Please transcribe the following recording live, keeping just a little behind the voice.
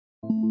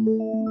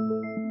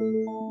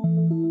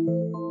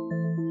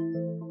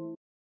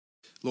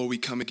Lord, we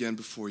come again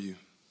before you.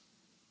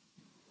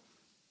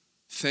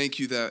 Thank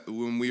you that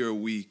when we are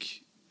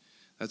weak,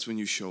 that's when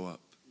you show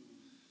up.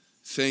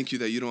 Thank you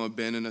that you don't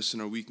abandon us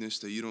in our weakness,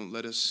 that you don't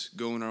let us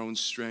go in our own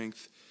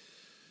strength.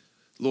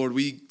 Lord,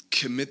 we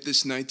commit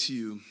this night to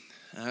you,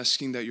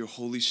 asking that your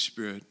Holy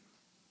Spirit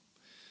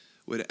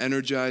would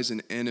energize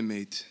and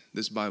animate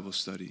this Bible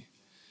study.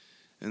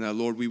 And that,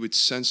 Lord, we would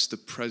sense the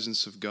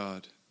presence of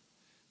God.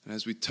 And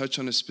as we touch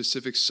on a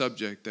specific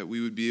subject, that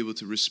we would be able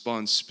to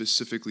respond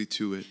specifically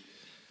to it.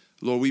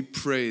 Lord, we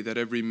pray that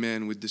every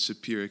man would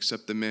disappear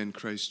except the man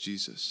Christ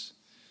Jesus.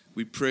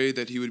 We pray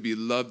that he would be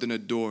loved and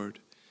adored.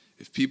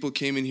 If people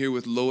came in here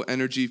with low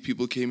energy, if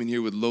people came in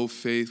here with low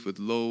faith, with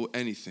low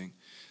anything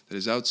that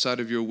is outside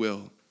of your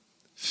will,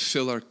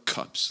 fill our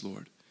cups,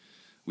 Lord.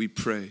 We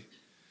pray.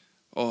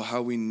 Oh,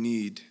 how we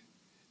need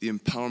the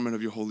empowerment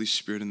of your Holy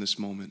Spirit in this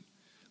moment.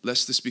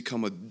 Lest this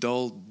become a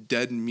dull,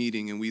 dead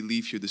meeting and we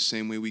leave here the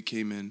same way we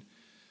came in.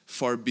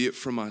 Far be it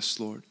from us,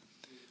 Lord.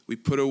 We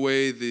put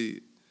away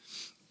the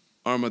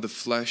arm of the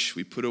flesh.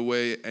 We put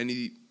away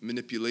any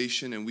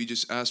manipulation, and we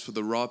just ask for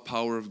the raw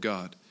power of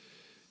God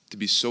to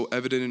be so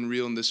evident and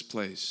real in this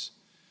place.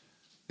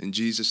 In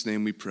Jesus'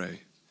 name we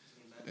pray.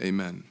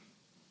 Amen.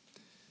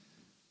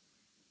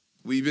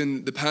 We've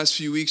been the past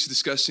few weeks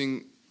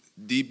discussing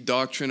deep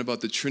doctrine about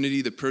the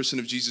Trinity, the person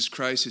of Jesus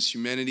Christ, his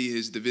humanity,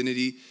 his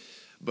divinity,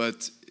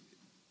 but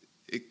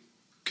it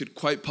could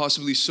quite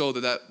possibly so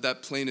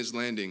that plane is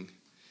landing,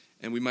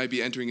 and we might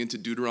be entering into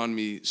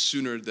Deuteronomy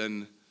sooner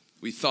than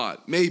we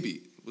thought.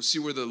 Maybe. We'll see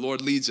where the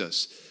Lord leads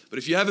us. But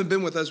if you haven't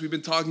been with us, we've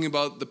been talking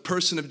about the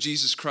person of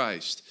Jesus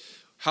Christ,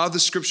 how the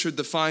Scripture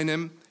define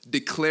him,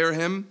 declare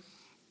him,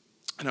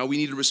 and how we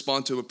need to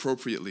respond to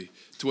appropriately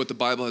to what the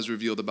Bible has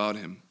revealed about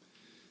him.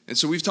 And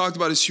so we've talked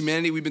about his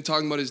humanity, we've been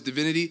talking about his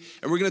divinity,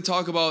 and we're going to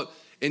talk about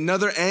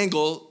another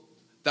angle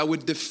that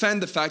would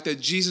defend the fact that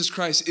Jesus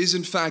Christ is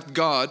in fact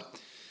God.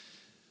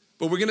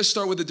 But we're going to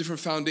start with a different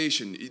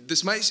foundation.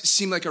 This might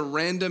seem like a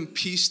random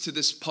piece to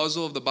this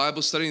puzzle of the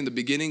Bible study in the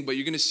beginning, but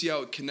you're going to see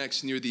how it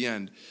connects near the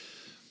end.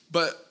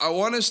 But I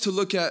want us to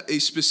look at a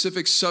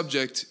specific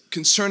subject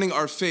concerning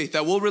our faith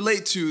that will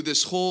relate to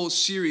this whole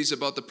series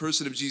about the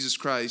person of Jesus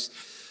Christ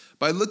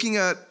by looking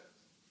at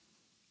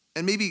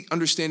and maybe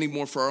understanding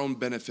more for our own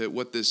benefit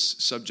what this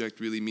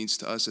subject really means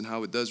to us and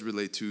how it does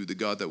relate to the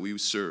God that we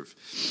serve.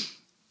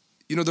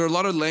 You know, there are a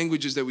lot of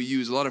languages that we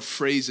use, a lot of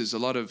phrases, a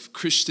lot of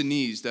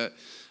Christianese that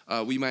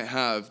we might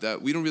have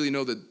that we don't really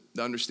know the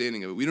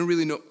understanding of it. We don't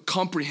really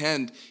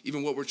comprehend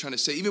even what we're trying to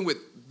say. Even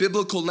with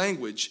biblical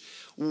language,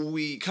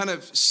 we kind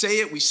of say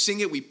it, we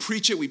sing it, we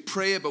preach it, we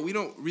pray it, but we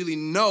don't really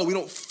know, we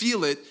don't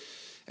feel it,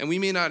 and we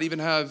may not even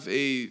have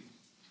a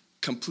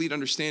complete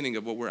understanding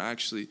of what we're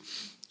actually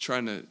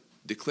trying to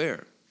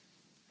declare.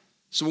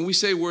 So when we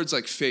say words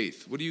like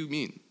faith, what do you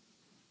mean?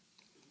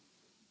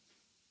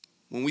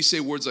 When we say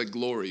words like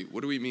glory,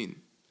 what do we mean?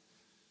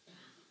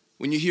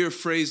 When you hear a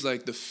phrase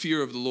like the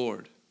fear of the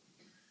Lord,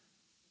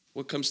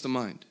 what comes to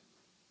mind?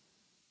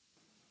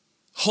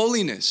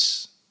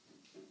 Holiness.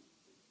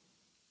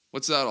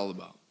 What's that all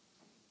about?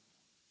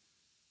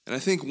 And I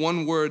think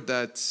one word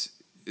that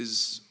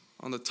is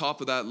on the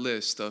top of that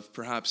list of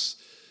perhaps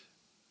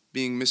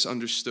being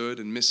misunderstood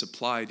and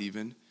misapplied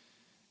even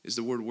is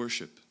the word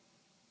worship.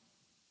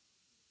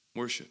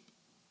 Worship.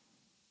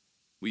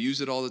 We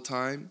use it all the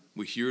time.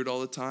 We hear it all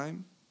the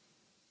time.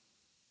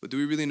 But do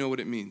we really know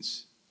what it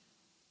means?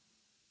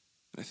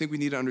 I think we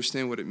need to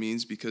understand what it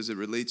means because it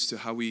relates to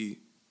how we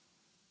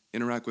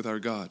interact with our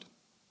God.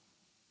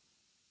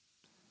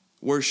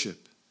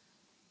 Worship.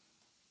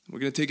 We're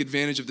going to take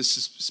advantage of this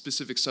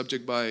specific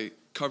subject by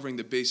covering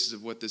the basis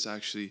of what this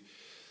actually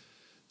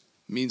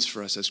means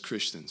for us as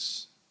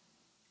Christians.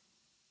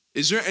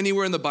 Is there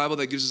anywhere in the Bible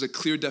that gives us a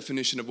clear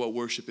definition of what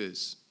worship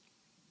is?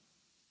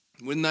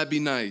 Wouldn't that be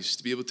nice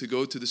to be able to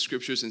go to the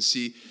Scriptures and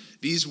see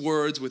these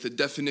words with a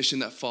definition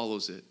that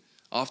follows it?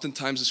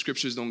 Oftentimes the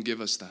Scriptures don't give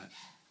us that.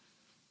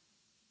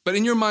 But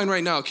in your mind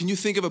right now, can you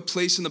think of a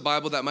place in the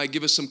Bible that might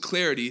give us some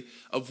clarity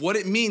of what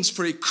it means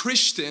for a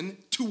Christian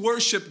to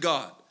worship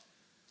God?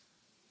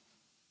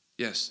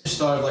 Yes. I just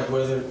thought of like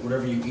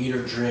whatever you eat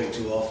or drink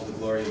to all for the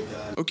glory of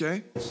God.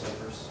 Okay.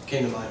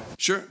 Came to mind.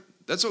 Sure.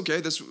 That's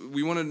okay.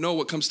 We want to know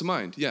what comes to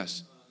mind.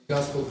 Yes.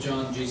 Gospel of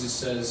John, Jesus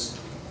says,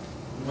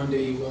 one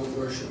day you won't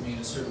worship me in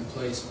a certain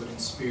place, but in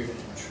spirit and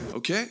in truth.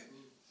 Okay.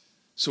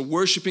 So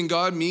worshiping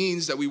God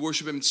means that we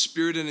worship him in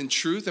spirit and in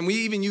truth. And we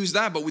even use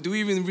that, but do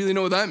we even really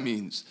know what that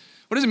means?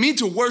 What does it mean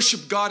to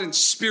worship God in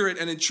spirit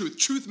and in truth?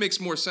 Truth makes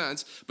more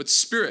sense, but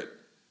spirit.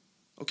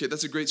 Okay,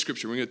 that's a great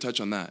scripture. We're going to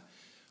touch on that.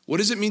 What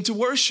does it mean to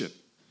worship?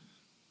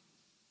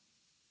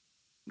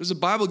 What does the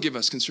Bible give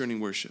us concerning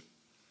worship?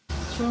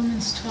 It's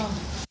Romans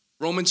 12.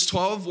 Romans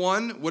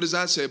 12:1. What does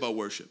that say about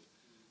worship?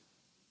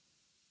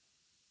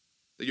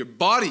 That your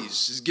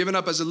bodies is given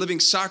up as a living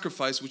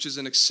sacrifice, which is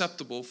an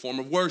acceptable form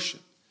of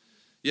worship.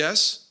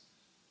 Yes?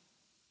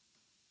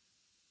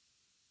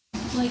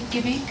 Like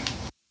giving?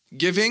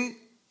 Giving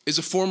is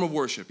a form of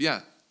worship.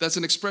 Yeah, That's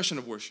an expression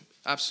of worship.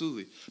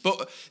 Absolutely.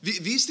 But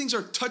these things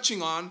are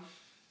touching on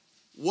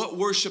what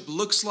worship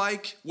looks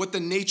like, what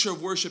the nature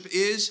of worship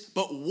is,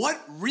 but what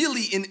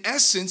really, in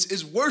essence,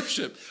 is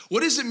worship?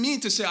 What does it mean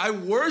to say, I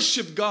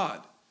worship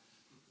God?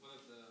 One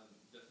of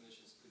the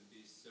definitions could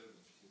be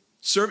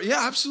servant.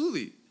 Yeah,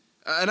 absolutely.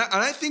 And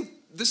I think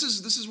this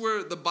is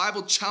where the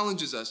Bible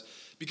challenges us,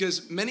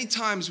 because many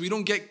times we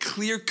don't get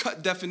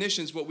clear-cut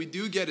definitions. What we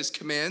do get is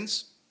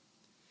commands,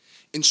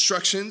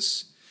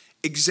 instructions,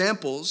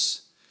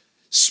 examples,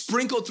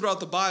 sprinkled throughout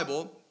the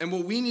Bible, and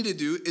what we need to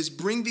do is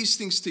bring these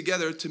things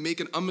together to make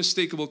an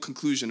unmistakable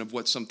conclusion of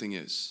what something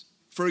is.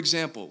 For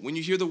example, when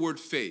you hear the word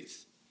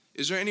faith,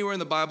 is there anywhere in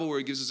the Bible where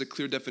it gives us a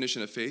clear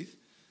definition of faith?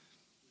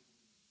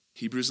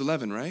 Hebrews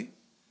 11, right?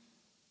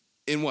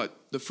 In what?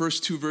 The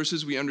first 2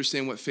 verses, we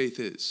understand what faith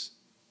is.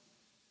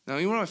 Now,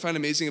 you know what I find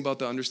amazing about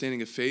the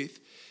understanding of faith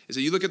is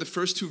that you look at the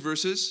first 2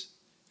 verses,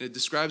 and it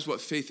describes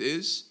what faith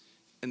is,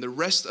 and the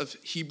rest of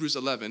Hebrews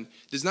 11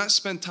 does not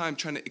spend time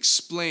trying to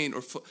explain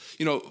or,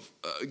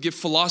 give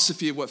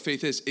philosophy of what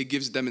faith is. It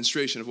gives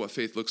demonstration of what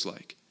faith looks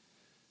like.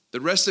 The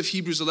rest of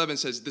Hebrews 11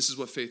 says, this is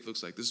what faith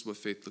looks like, this is what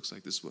faith looks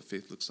like, this is what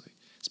faith looks like.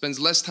 Spends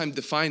less time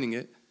defining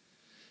it,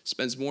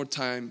 spends more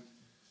time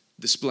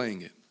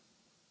displaying it.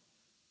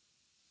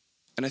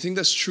 And I think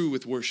that's true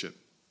with worship.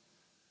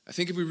 I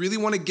think if we really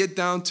want to get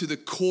down to the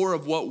core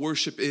of what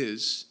worship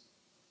is,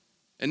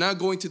 and not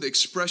going to the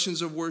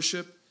expressions of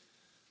worship,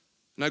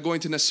 not going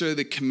to necessarily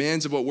the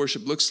commands of what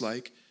worship looks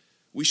like,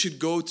 we should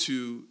go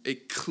to a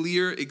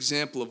clear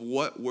example of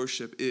what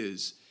worship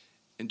is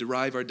and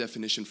derive our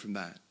definition from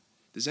that.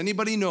 Does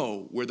anybody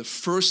know where the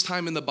first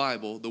time in the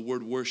Bible the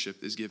word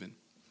worship is given?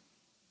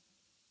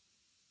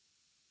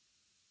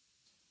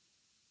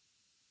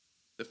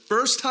 The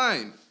first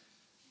time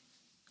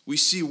we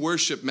see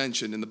worship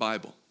mentioned in the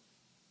Bible.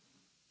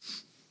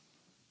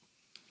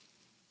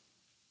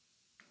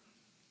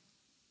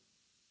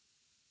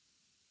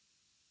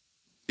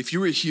 If you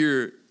were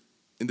here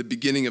in the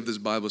beginning of this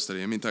Bible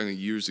study, talking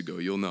years ago,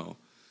 you'll know.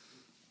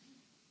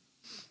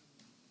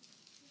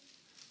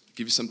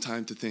 Give you some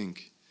time to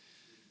think.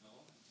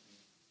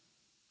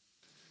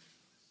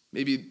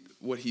 Maybe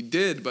what he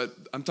did, but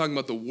I'm talking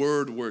about the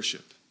word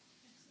worship.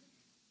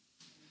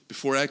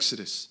 Before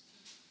Exodus.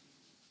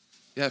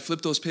 Yeah,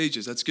 flip those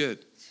pages. That's good.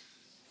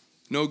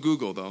 No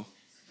Google, though.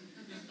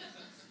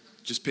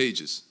 Just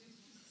pages.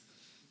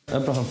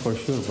 Abraham for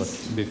sure,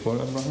 but before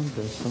Abraham,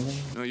 there's someone.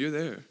 No, you're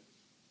there.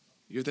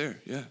 You're there,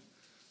 yeah.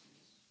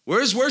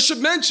 Where is worship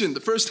mentioned the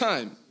first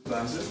time?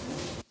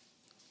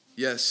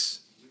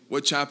 Yes.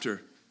 What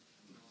chapter?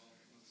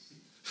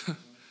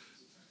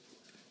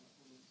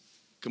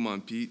 Come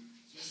on, Pete.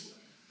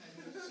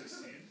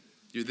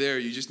 You're there.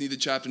 You just need the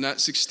chapter, not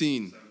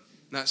 16,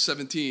 not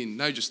 17.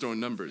 Now you're just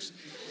throwing numbers.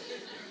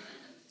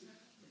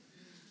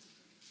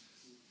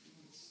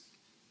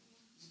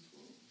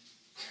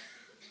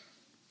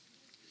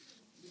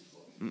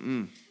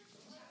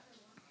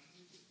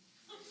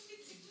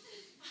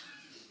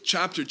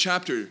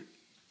 Chapter.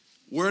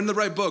 We're in the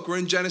right book. We're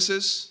in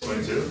Genesis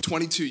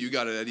 22. You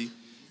got it, Eddie.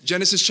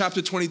 Genesis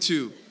chapter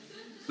 22.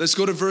 Let's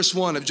go to verse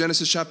 1 of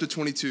Genesis chapter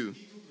 22.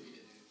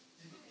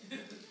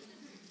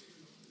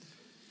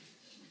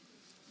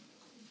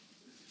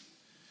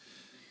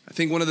 I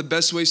think one of the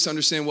best ways to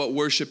understand what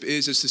worship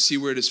is to see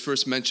where it is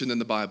first mentioned in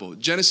the Bible.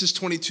 Genesis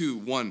 22,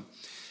 1.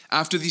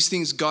 After these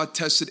things, God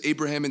tested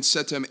Abraham and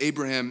said to him,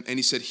 Abraham, and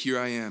he said, here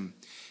I am.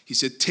 He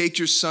said, take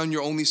your son,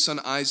 your only son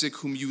Isaac,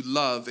 whom you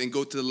love, and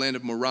go to the land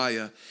of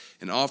Moriah,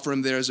 and offer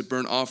him there as a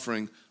burnt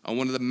offering on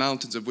one of the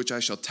mountains of which I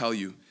shall tell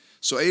you.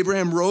 So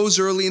Abraham rose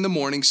early in the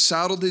morning,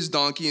 saddled his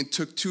donkey, and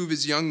took 2 of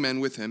his young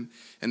men with him,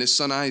 and his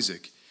son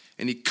Isaac.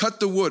 And he cut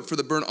the wood for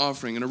the burnt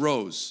offering, and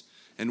arose,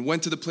 and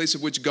went to the place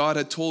of which God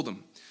had told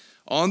him.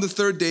 On the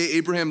 3rd day,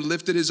 Abraham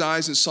lifted his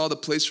eyes and saw the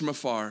place from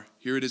afar.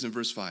 Here it is in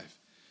verse 5.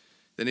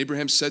 Then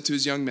Abraham said to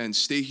his young men,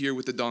 stay here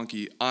with the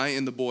donkey. I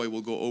and the boy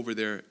will go over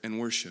there and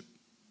worship,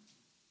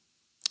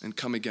 and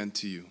come again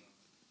to you.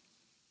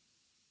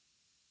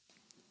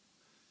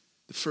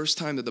 The first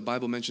time that the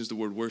Bible mentions the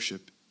word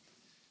worship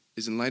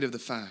is in light of the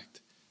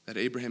fact that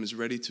Abraham is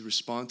ready to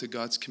respond to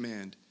God's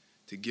command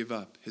to give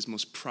up his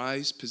most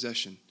prized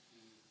possession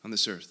on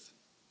this earth.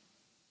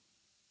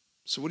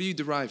 So what do you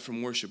derive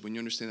from worship when you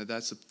understand that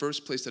that's the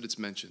first place that it's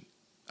mentioned?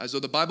 As though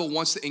the Bible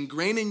wants to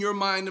ingrain in your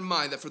mind and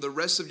mine that for the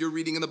rest of your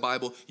reading in the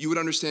Bible, you would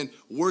understand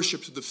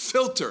worship through the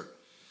filter,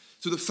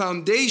 through the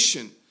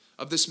foundation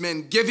of this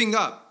man giving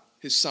up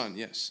his son.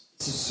 Yes?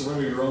 To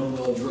surrender your own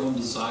will, your own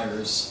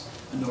desires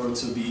in order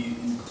to be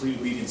in complete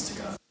obedience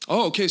to God.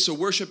 Oh, okay, so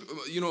worship,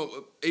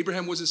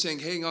 Abraham wasn't saying,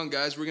 hang on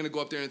guys, we're going to go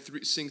up there and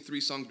sing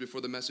 3 songs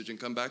before the message and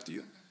come back to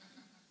you.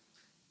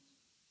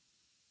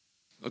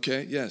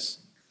 Okay, yes.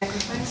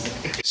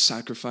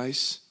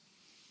 Sacrifice.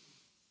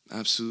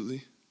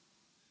 Absolutely.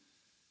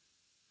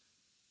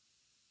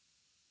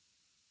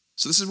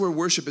 So this is where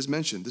worship is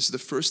mentioned. This is the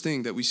first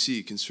thing that we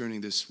see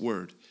concerning this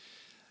word.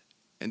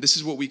 And this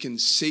is what we can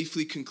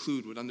safely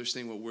conclude with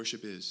understanding what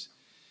worship is.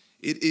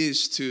 It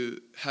is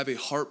to have a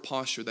heart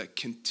posture that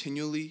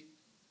continually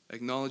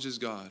acknowledges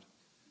God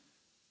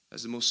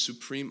as the most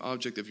supreme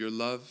object of your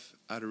love,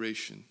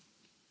 adoration,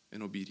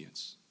 and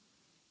obedience.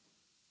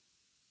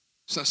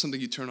 It's not something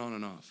you turn on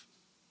and off.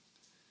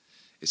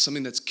 It's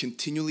something that's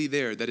continually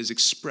there, that is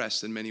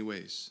expressed in many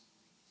ways.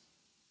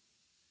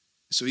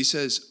 So he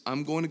says,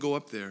 I'm going to go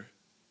up there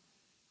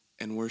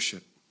and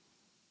worship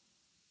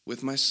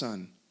with my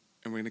son,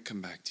 and we're going to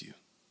come back to you.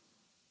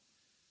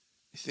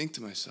 I think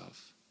to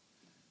myself,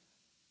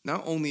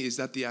 not only is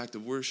that the act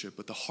of worship,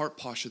 but the heart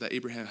posture that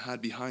Abraham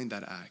had behind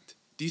that act.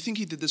 Do you think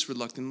he did this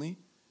reluctantly?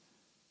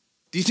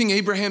 Do you think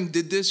Abraham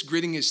did this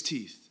gritting his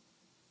teeth?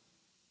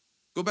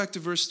 Go back to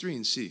verse 3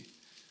 and see.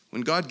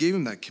 When God gave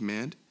him that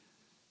command,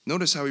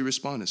 notice how he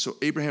responded. So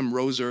Abraham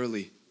rose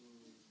early.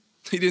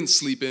 He didn't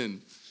sleep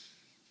in.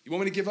 You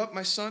want me to give up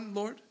my son,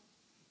 Lord?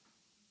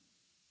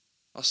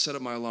 I'll set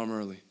up my alarm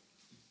early.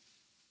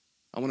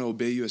 I want to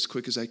obey you as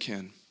quick as I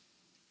can.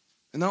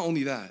 And not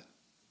only that,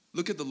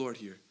 look at the Lord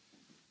here.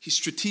 He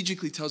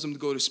strategically tells him to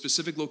go to a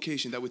specific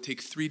location that would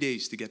take 3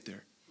 days to get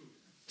there.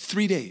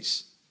 3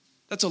 days.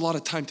 That's a lot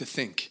of time to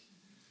think.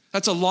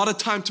 That's a lot of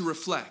time to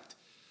reflect.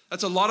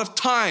 That's a lot of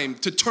time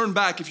to turn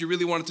back if you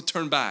really wanted to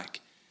turn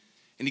back.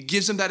 And he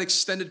gives him that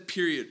extended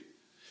period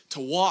to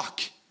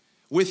walk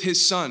with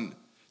his son,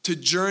 to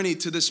journey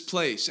to this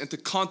place and to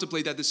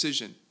contemplate that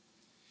decision.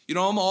 You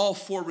know, I'm all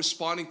for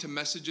responding to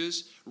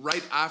messages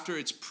right after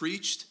it's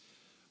preached,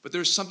 but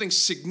there's something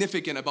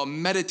significant about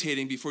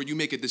meditating before you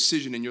make a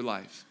decision in your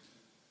life.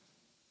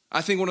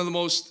 I think one of the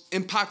most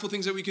impactful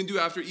things that we can do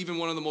after even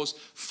one of the most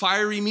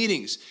fiery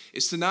meetings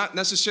is to not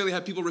necessarily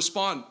have people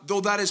respond, though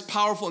that is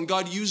powerful and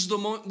God used the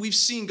moment. We've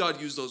seen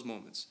God use those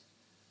moments.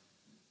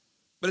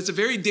 But it's a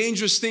very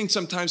dangerous thing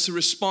sometimes to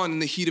respond in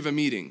the heat of a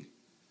meeting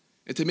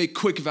and to make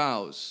quick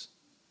vows.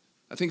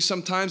 I think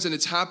sometimes, and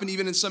it's happened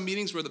even in some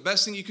meetings, where the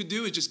best thing you could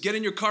do is just get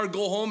in your car,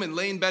 go home, and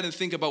lay in bed and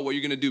think about what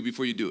you're going to do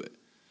before you do it.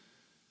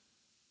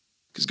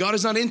 Because God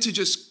is not into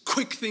just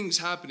quick things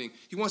happening.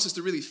 He wants us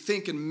to really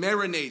think and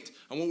marinate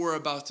on what we're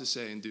about to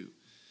say and do.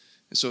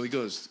 And so he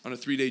goes on a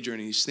 3-day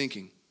journey. He's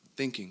thinking.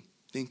 Can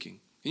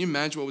you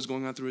imagine what was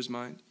going on through his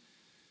mind?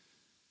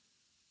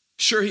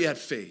 Sure, he had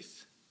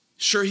faith.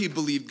 Sure, he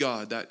believed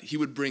God that he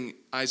would bring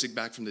Isaac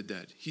back from the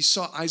dead. He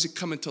saw Isaac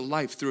come into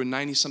life through a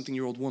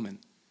 90-something-year-old woman.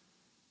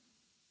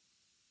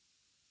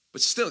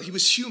 But still, he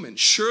was human.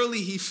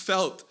 Surely he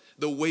felt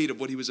the weight of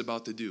what he was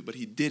about to do, but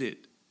he did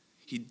it.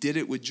 He did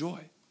it with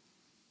joy.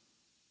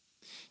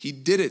 He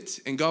did it,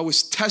 and God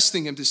was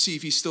testing him to see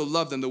if he still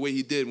loved him the way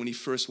he did when he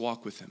first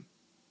walked with him.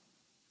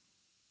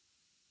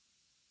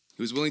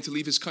 He was willing to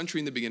leave his country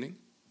in the beginning.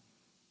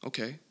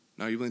 Okay,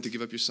 now you're willing to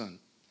give up your son.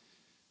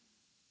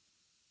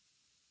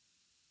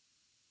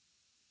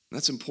 And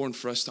that's important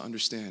for us to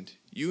understand.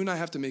 You and I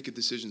have to make a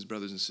decision,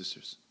 brothers and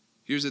sisters.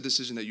 Here's a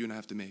decision that you and I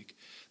have to make.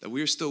 That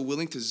we are still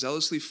willing to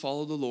zealously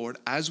follow the Lord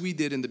as we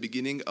did in the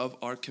beginning of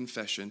our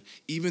confession,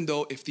 even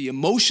though if the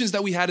emotions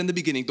that we had in the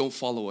beginning don't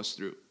follow us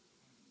through.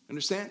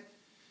 Understand?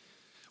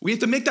 We have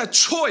to make that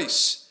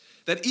choice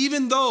that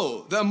even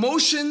though the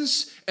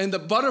emotions and the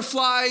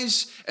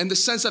butterflies and the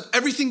sense of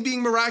everything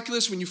being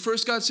miraculous when you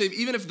first got saved,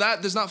 even if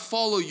that does not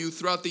follow you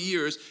throughout the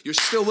years, you're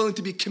still willing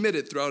to be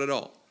committed throughout it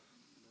all.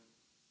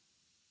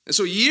 And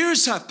so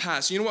years have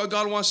passed. You know what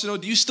God wants to know?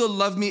 Do you still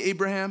love me,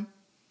 Abraham?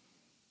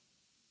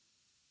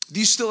 Do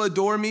you still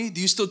adore me?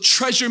 Do you still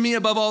treasure me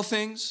above all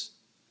things?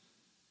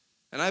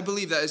 And I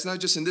believe that it's not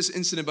just in this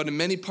incident, but in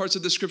many parts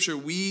of the scripture,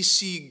 we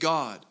see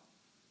God,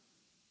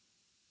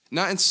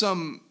 not in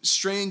some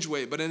strange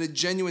way, but in a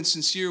genuine,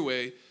 sincere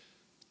way,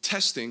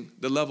 testing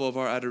the level of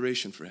our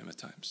adoration for him at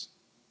times.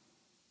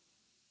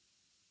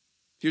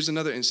 Here's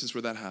another instance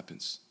where that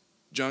happens.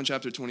 John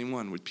chapter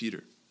 21 with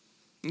Peter.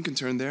 You can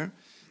turn there.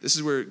 This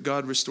is where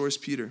God restores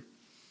Peter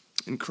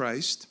in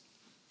Christ.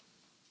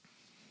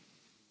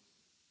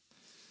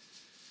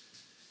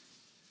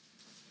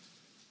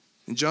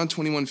 In John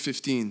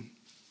 21:15,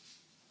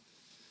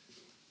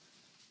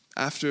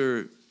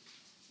 after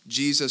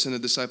Jesus and the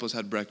disciples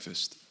had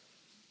breakfast,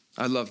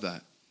 I love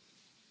that.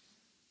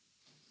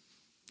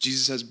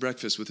 Jesus has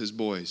breakfast with his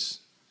boys.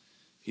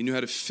 He knew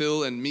how to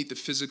fill and meet the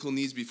physical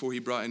needs before he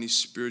brought any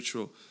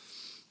spiritual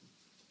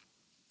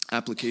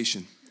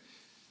application.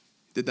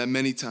 He did that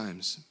many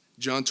times.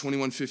 John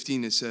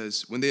 21:15, it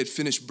says, when they had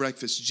finished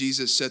breakfast,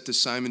 Jesus said to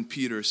Simon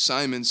Peter,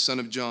 Simon, son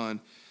of John,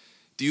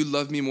 do you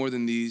love me more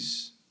than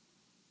these?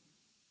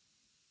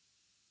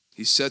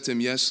 He said to him,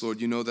 yes,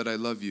 Lord, you know that I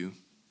love you.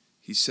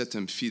 He said to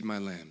him, feed my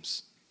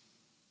lambs.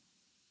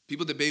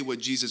 People debate what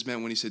Jesus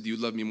meant when he said, do you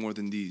love me more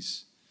than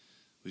these?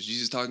 Was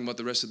Jesus talking about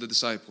the rest of the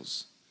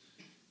disciples?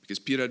 Because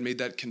Peter had made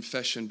that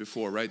confession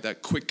before, right?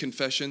 That quick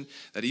confession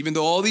that even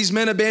though all these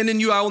men abandon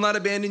you, I will not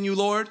abandon you,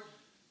 Lord.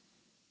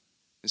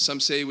 And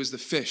some say it was the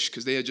fish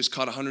because they had just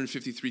caught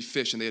 153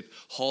 fish and they had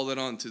hauled it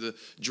on to the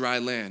dry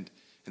land.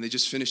 And they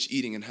just finished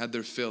eating and had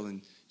their fill.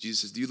 And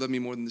Jesus says, do you love me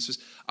more than this?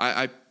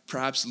 I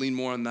perhaps lean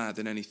more on that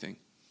than anything.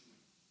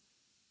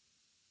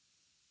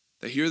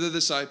 That here are the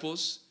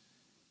disciples,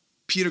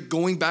 Peter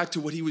going back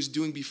to what he was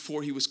doing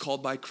before he was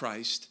called by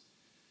Christ.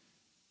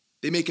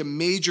 They make a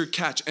major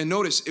catch. And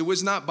notice, it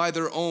was not by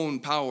their own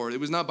power. It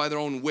was not by their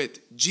own wit.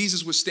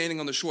 Jesus was standing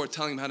on the shore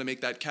telling them how to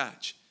make that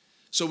catch.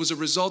 So it was a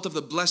result of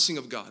the blessing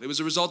of God. It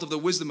was a result of the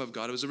wisdom of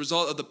God. It was a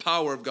result of the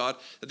power of God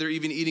that they're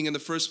even eating in the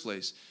first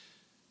place.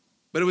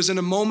 But it was in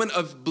a moment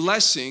of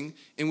blessing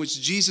in which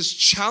Jesus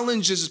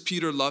challenges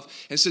Peter's love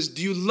and says,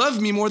 do you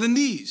love me more than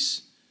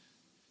these?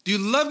 Do you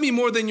love me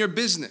more than your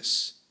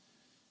business?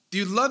 Do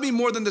you love me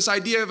more than this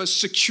idea of a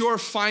secure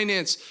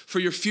finance for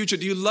your future?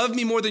 Do you love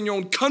me more than your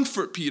own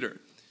comfort, Peter?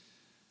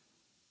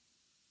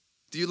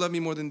 Do you love me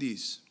more than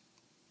these?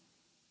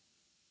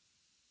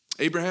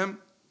 Abraham,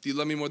 do you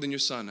love me more than your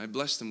son? I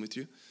blessed him with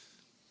you.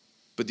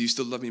 But do you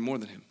still love me more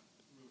than him?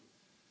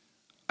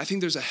 I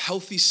think there's a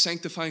healthy,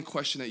 sanctifying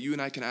question that you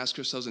and I can ask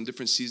ourselves in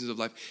different seasons of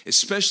life,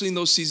 especially in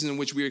those seasons in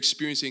which we are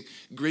experiencing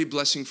great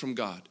blessing from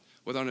God,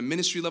 whether on a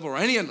ministry level or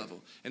any other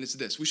level. And it's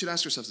this. We should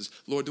ask ourselves this.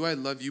 Lord, do I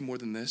love you more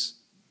than this?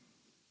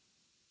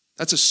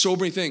 That's a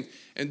sobering thing.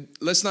 And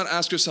let's not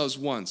ask ourselves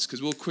once,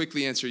 because we'll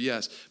quickly answer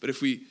yes. But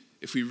if we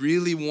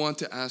really want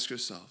to ask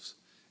ourselves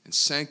and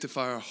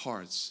sanctify our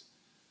hearts,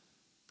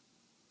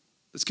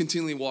 let's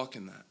continually walk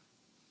in that.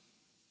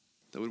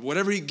 That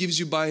whatever he gives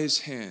you by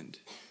his hand,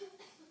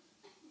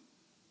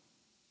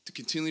 to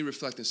continually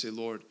reflect and say,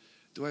 Lord,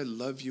 do I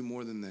love you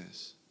more than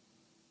this?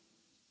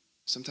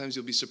 Sometimes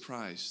you'll be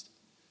surprised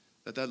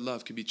that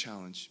love can be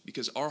challenged,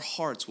 because our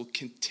hearts will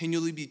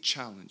continually be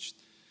challenged.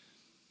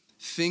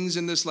 Things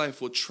in this life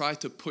will try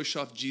to push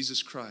off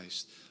Jesus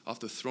Christ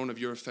off the throne of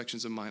your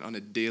affections and mine on a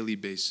daily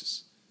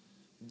basis.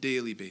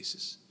 Daily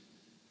basis.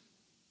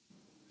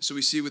 So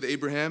we see it with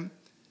Abraham.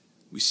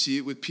 We see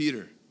it with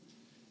Peter.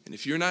 And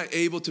if you're not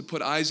able to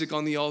put Isaac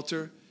on the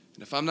altar,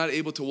 and if I'm not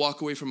able to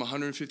walk away from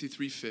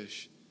 153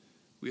 fish,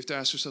 we have to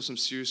ask ourselves some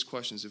serious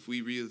questions if we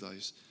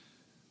realize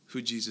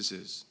who Jesus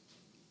is.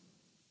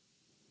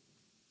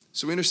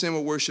 So we understand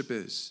what worship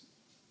is.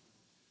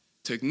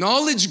 To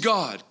acknowledge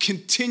God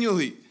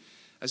continually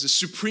as the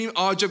supreme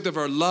object of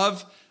our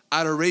love,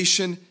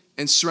 adoration,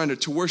 and surrender.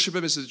 To worship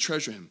him is to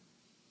treasure him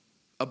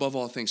above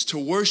all things. To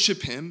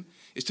worship him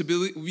is to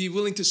be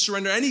willing to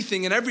surrender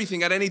anything and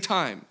everything at any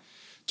time.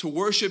 To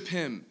worship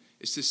him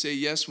is to say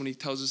yes when he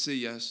tells us to say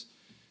yes,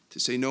 to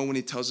say no when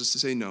he tells us to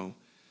say no.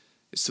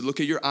 It's to look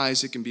at your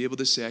Isaac and be able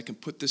to say, I can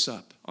put this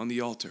up on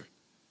the altar.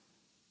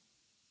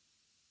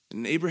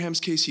 In Abraham's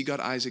case, he got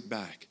Isaac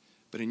back.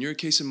 But in your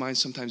case and mine,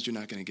 sometimes you're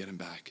not going to get him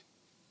back.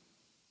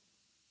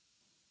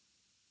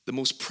 The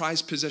most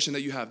prized possession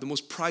that you have, the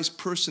most prized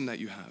person that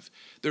you have.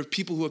 There are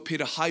people who have paid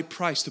a high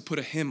price to put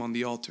a him on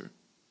the altar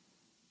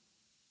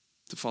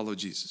to follow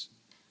Jesus.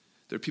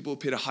 There are people who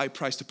paid a high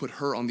price to put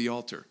her on the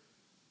altar.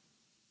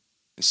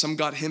 And some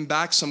got him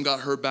back, some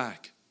got her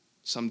back.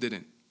 Some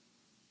didn't.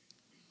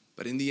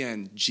 But in the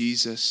end,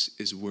 Jesus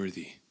is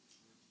worthy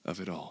of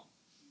it all.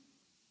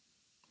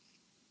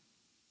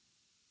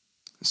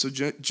 And so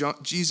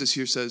Jesus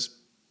here says,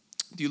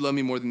 do you love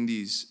me more than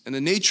these? And the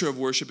nature of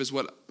worship is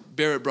what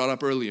Barrett brought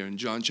up earlier in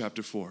John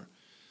chapter 4.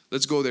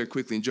 Let's go there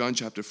quickly in John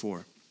chapter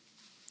 4,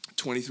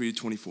 23 to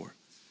 24.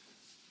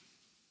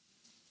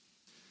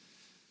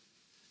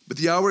 But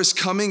the hour is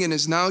coming and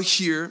is now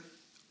here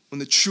when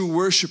the true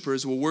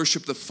worshipers will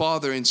worship the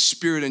Father in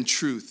spirit and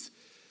truth.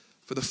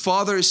 For the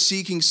Father is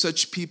seeking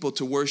such people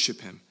to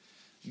worship him.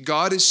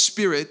 God is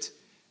spirit,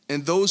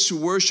 and those who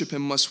worship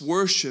him must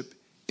worship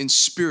in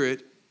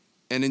spirit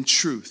and in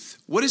truth.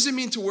 What does it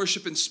mean to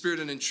worship in spirit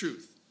and in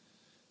truth?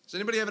 Does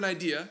anybody have an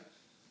idea?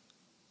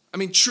 I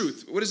mean,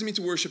 truth. What does it mean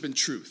to worship in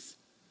truth?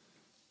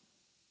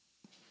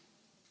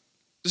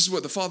 This is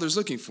what the Father is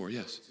looking for,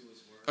 yes.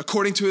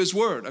 According to his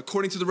word,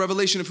 according to the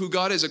revelation of who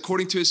God is,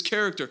 according to his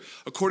character,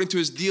 according to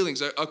his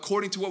dealings,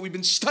 according to what we've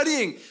been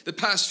studying the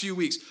past few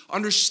weeks,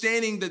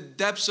 understanding the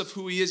depths of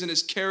who he is and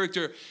his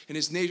character and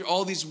his nature,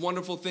 all these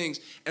wonderful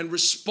things, and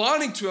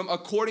responding to him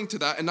according to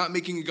that and not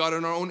making a God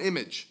in our own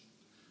image.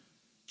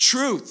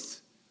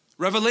 Truth,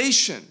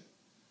 revelation,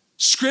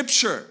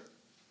 scripture,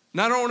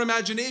 not our own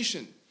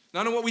imagination,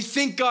 not on what we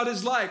think God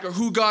is like or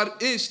who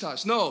God is to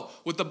us. No,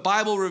 what the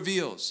Bible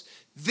reveals.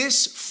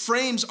 This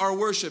frames our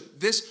worship.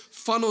 This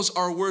funnels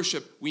our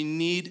worship. We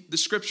need the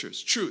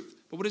scriptures,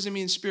 truth. But what does it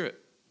mean spirit?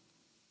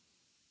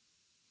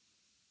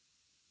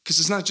 Because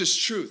it's not just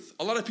truth.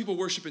 A lot of people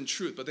worship in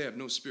truth, but they have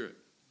no spirit.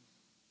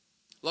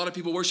 A lot of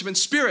people worship in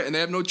spirit and they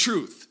have no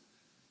truth.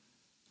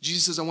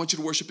 Jesus says, I want you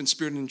to worship in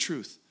spirit and in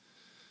truth.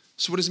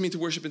 So what does it mean to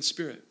worship in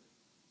spirit?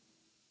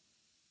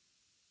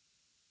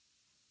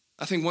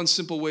 I think one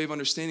simple way of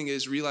understanding it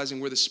is realizing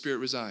where the Spirit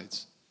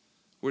resides,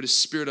 where the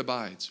Spirit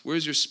abides. Where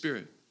is your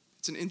spirit?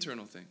 It's an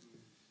internal thing.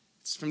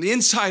 It's from the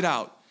inside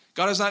out.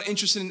 God is not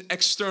interested in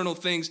external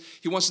things.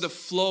 He wants it to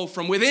flow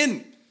from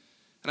within.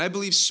 And I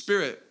believe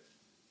spirit,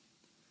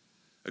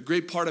 a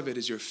great part of it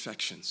is your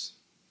affections,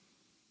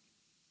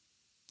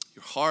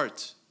 your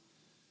heart.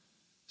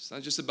 It's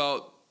not just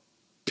about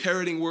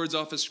parroting words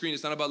off a screen.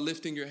 It's not about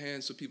lifting your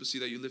hands so people see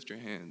that you lift your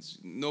hands.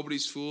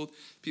 Nobody's fooled.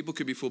 People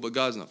could be fooled, but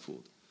God's not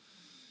fooled.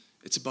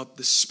 It's about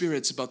the spirit.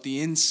 It's about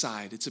the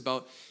inside. It's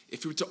about,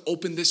 if you were to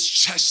open this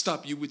chest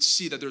up, you would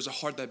see that there's a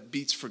heart that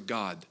beats for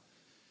God.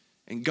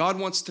 And God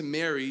wants to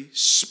marry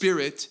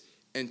spirit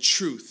and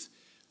truth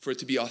for it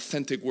to be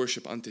authentic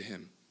worship unto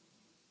him.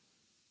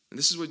 And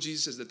this is what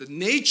Jesus says, that the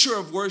nature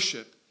of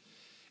worship,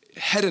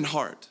 head and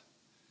heart,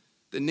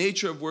 the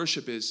nature of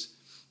worship is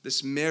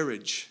this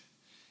marriage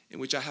in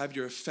which I have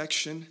your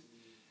affection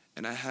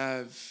and I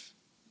have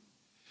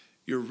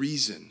your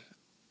reason.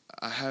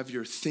 I have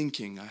your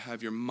thinking. I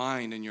have your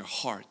mind and your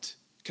heart.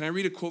 Can I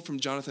read a quote from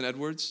Jonathan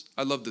Edwards?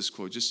 I love this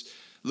quote, just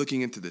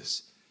looking into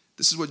this.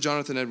 This is what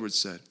Jonathan Edwards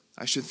said.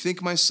 I should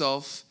think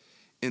myself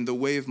in the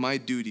way of my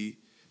duty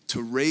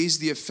to raise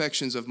the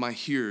affections of my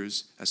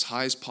hearers as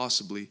high as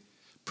possibly,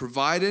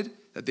 provided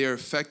that they are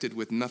affected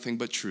with nothing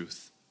but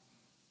truth.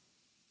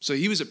 So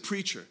he was a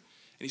preacher.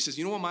 And he says,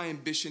 you know what my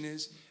ambition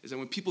is? Is that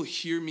when people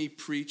hear me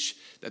preach,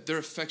 that their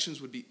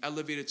affections would be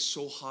elevated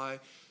so high,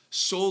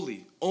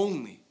 solely,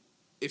 only,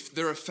 if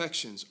their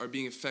affections are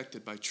being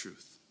affected by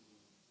truth.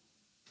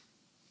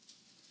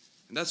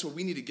 And that's what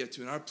we need to get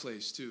to in our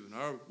place too, in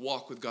our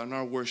walk with God, in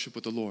our worship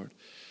with the Lord.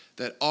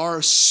 That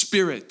our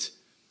spirit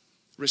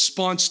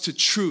responds to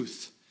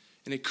truth,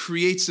 and it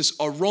creates this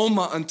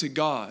aroma unto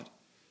God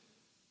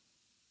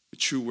with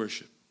true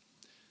worship.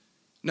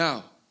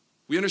 Now,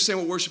 we understand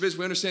what worship is,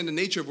 we understand the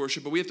nature of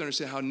worship, but we have to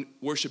understand how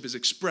worship is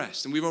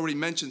expressed. And we've already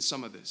mentioned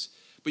some of this.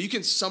 But you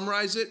can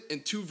summarize it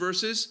in 2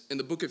 verses in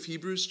the book of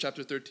Hebrews,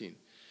 chapter 13.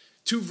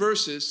 2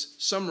 verses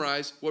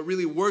summarize what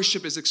really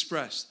worship is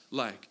expressed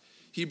like.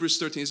 Hebrews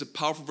 13 is a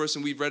powerful verse,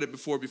 and we've read it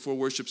before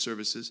worship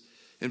services.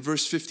 In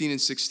verse 15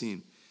 and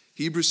 16.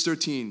 Hebrews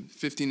 13,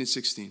 15 and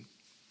 16.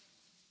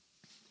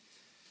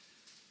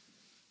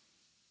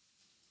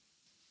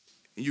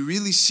 And you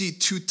really see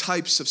 2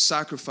 types of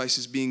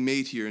sacrifices being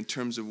made here in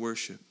terms of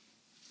worship.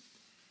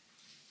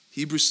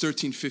 Hebrews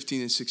 13,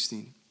 15 and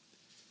 16.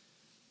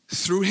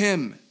 Through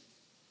him,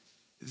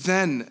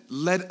 then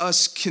let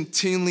us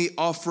continually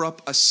offer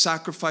up a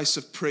sacrifice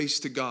of praise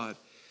to God.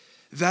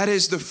 That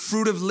is the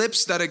fruit of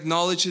lips that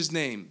acknowledge his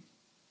name.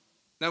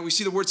 Now we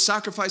see the word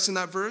sacrifice in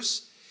that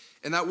verse.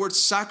 And that word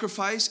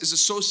sacrifice is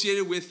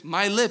associated with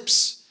my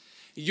lips,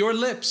 your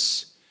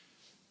lips,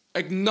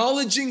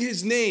 acknowledging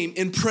his name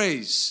in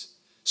praise.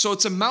 So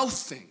it's a mouth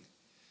thing.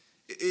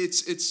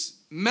 It's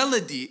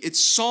melody, it's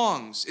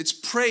songs, it's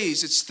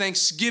praise, it's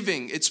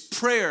thanksgiving, it's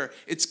prayer,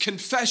 it's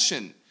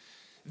confession.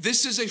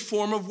 This is a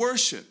form of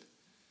worship.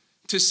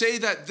 To say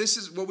that this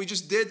is what we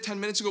just did 10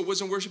 minutes ago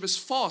wasn't worship is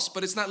false,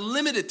 but it's not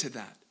limited to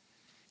that.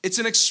 It's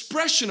an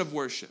expression of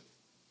worship.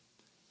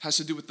 It has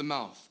to do with the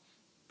mouth.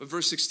 But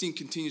verse 16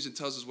 continues and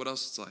tells us what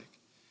else it's like.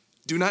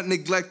 Do not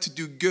neglect to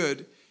do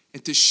good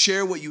and to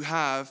share what you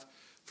have,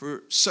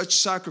 for such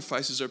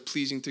sacrifices are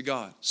pleasing to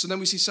God. So then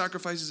we see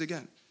sacrifices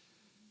again.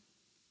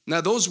 Now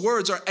those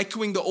words are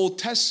echoing the Old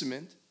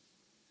Testament.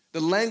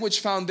 The language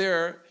found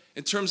there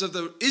in terms of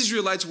the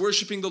Israelites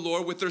worshiping the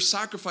Lord with their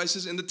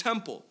sacrifices in the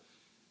temple.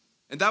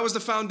 And that was the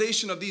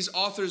foundation of these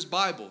authors'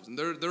 Bibles and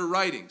their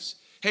writings.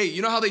 Hey,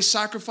 you know how they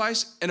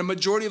sacrifice? And a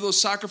majority of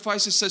those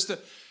sacrifices says to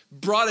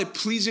brought a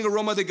pleasing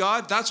aroma to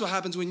God. That's what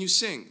happens when you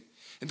sing.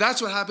 And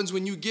that's what happens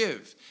when you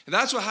give. And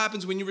that's what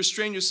happens when you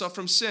restrain yourself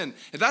from sin.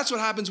 And that's what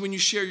happens when you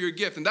share your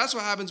gift. And that's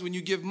what happens when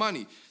you give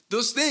money.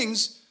 Those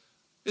things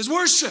is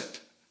worship.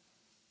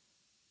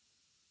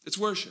 It's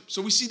worship.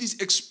 So we see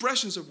these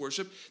expressions of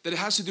worship that it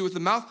has to do with the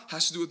mouth,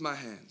 has to do with my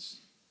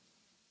hands.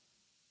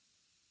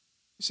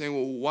 You're saying,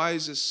 well, why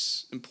is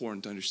this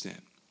important to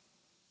understand?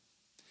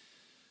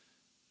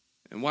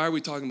 And why are we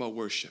talking about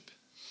worship?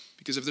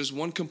 Because if there's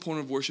one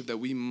component of worship that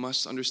we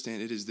must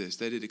understand, it is this,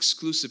 that it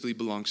exclusively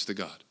belongs to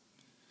God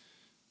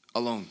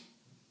alone.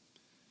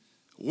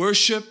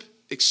 Worship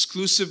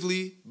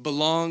exclusively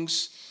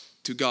belongs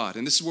to God.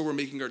 And this is where we're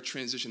making our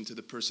transition to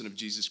the person of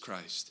Jesus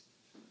Christ.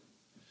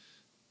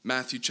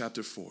 Matthew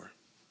chapter 4.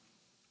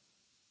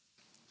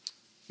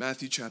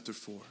 Matthew chapter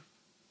 4.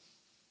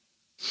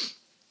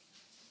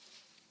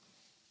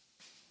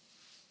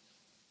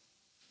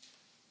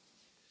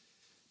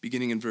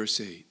 Beginning in verse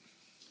 8.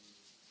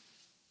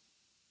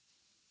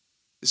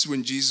 This is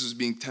when Jesus was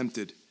being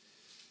tempted.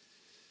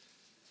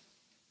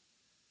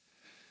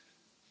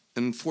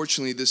 And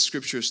unfortunately, this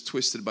scripture is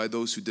twisted by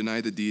those who deny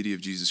the deity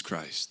of Jesus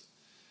Christ.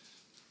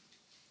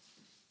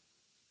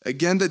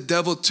 Again, the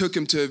devil took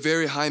him to a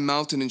very high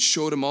mountain and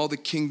showed him all the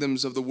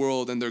kingdoms of the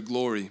world and their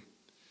glory.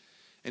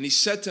 And he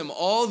said to him,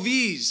 all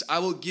these I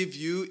will give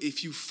you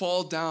if you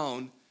fall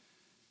down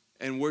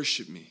and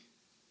worship me.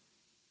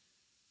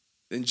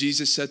 Then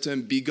Jesus said to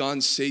him,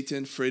 begone,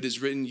 Satan, for it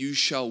is written, you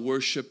shall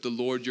worship the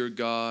Lord your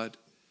God,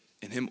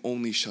 and him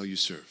only shall you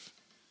serve.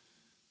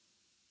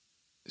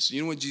 So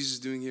you know what Jesus is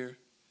doing here?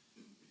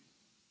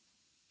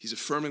 He's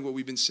affirming what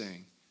we've been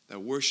saying,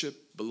 that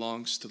worship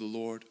belongs to the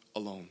Lord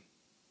alone.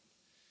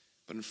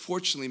 But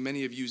unfortunately,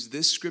 many have used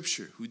this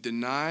scripture who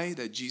deny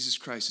that Jesus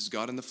Christ is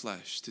God in the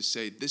flesh to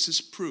say this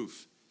is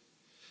proof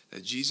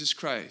that Jesus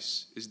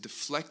Christ is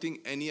deflecting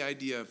any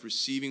idea of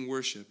receiving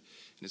worship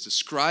and is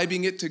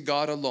ascribing it to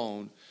God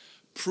alone,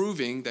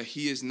 proving that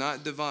he is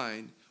not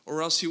divine,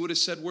 or else he would have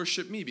said,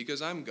 worship me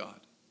because I'm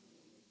God.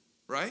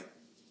 Right?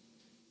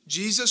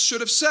 Jesus should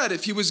have said,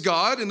 if he was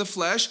God in the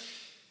flesh,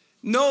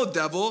 No,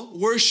 devil,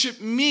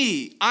 worship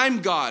me.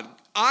 I'm God.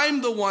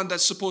 I'm the one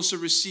that's supposed to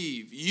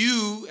receive.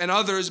 You and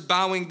others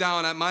bowing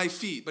down at my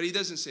feet. But he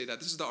doesn't say that.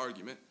 This is the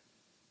argument,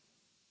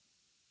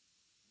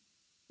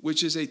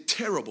 which is a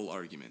terrible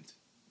argument,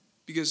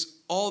 because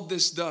all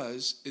this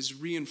does is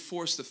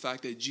reinforce the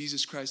fact that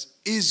Jesus Christ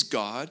is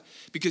God.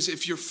 Because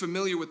if you're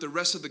familiar with the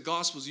rest of the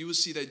Gospels, you will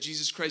see that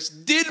Jesus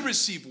Christ did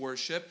receive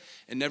worship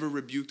and never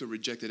rebuked or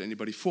rejected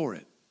anybody for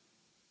it.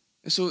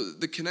 And so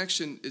the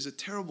connection is a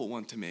terrible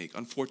one to make,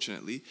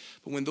 unfortunately.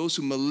 But when those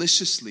who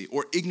maliciously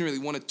or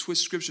ignorantly want to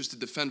twist scriptures to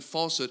defend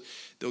falsehood,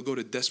 they'll go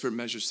to desperate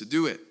measures to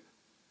do it.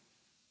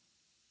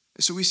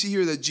 And so we see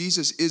here that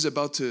Jesus is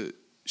about to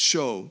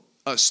show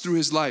us through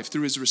his life,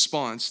 through his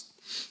response,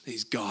 that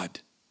he's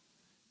God.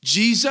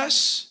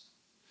 Jesus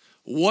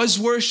was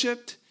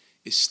worshiped,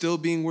 is still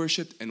being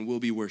worshiped, and will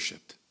be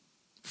worshiped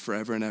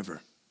forever and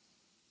ever.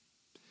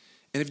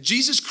 And if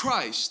Jesus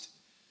Christ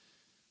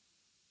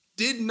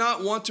did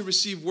not want to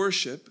receive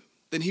worship,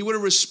 then he would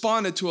have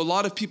responded to a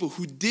lot of people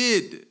who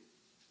did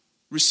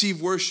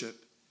receive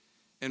worship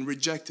and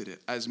rejected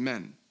it as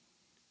men.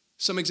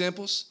 Some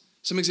examples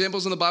in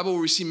the Bible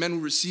where we see men who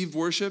received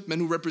worship, men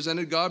who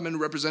represented God, men who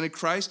represented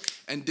Christ,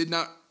 and did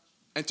not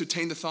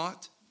entertain the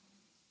thought.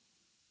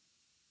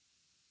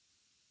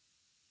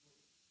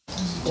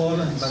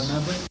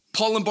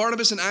 Paul and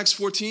Barnabas in Acts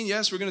 14.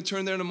 Yes, we're going to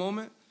turn there in a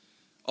moment.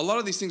 A lot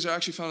of these things are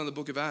actually found in the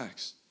book of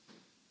Acts.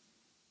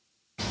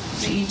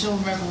 The angel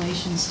of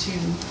Revelations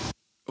too.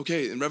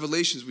 Okay, in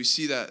Revelations we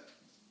see that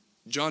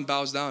John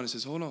bows down and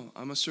says, "Oh no,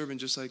 I'm a servant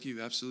just like you."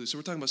 Absolutely. So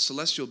we're talking about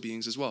celestial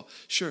beings as well.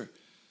 Sure.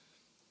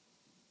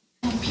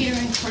 Peter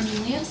and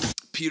Cornelius.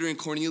 Peter and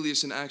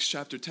Cornelius in Acts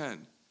chapter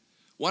 10.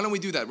 Why don't we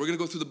do that? We're going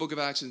to go through the book of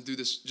Acts and do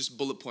this just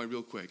bullet point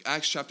real quick.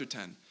 Acts chapter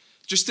 10.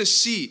 Just to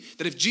see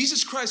that if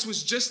Jesus Christ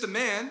was just a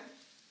man,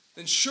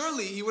 then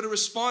surely he would have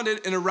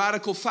responded in a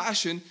radical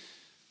fashion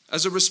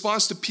as a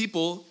response to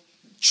people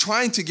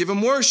trying to give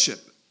him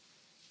worship.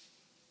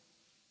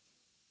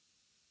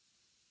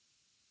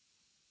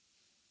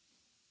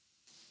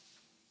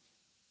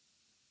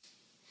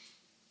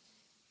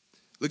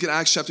 Look at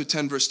Acts chapter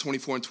 10, verse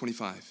 24 and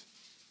 25.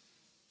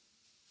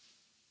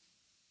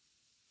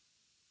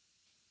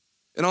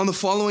 And on the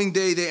following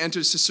day, they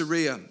entered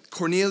Caesarea.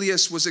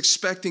 Cornelius was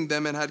expecting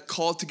them and had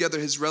called together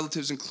his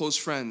relatives and close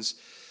friends.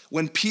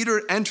 When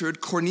Peter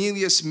entered,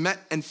 Cornelius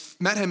met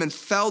him and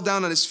fell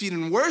down on his feet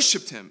and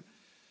worshiped him.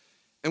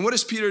 And what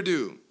does Peter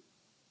do?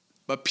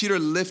 But Peter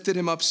lifted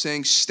him up,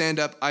 saying, "Stand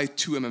up, I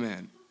too am a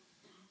man."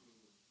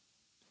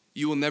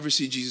 You will never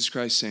see Jesus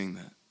Christ saying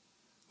that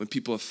when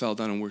people have fell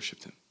down and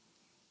worshiped him.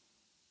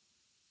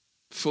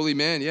 Fully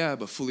man, yeah,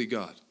 but fully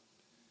God.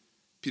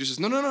 Peter says,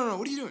 no,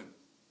 what are you doing?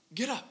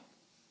 Get up.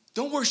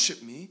 Don't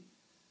worship me.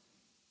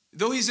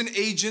 Though he's an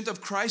agent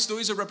of Christ, though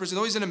he's a representative,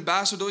 though he's an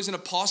ambassador, though he's an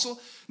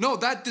apostle, no,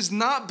 that does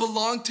not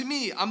belong to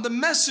me. I'm the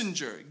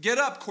messenger. Get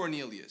up,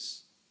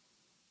 Cornelius.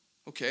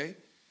 Okay,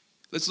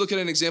 let's look at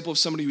an example of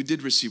somebody who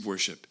did receive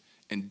worship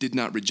and did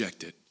not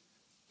reject it.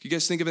 You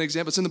guys think of an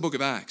example? It's in the book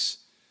of Acts.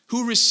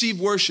 Who received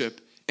worship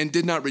and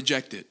did not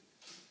reject it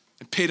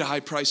and paid a high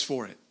price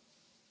for it?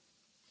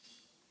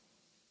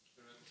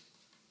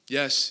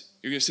 Yes,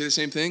 you're going to say the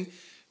same thing?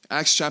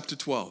 Acts chapter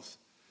 12.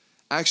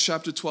 Acts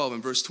chapter 12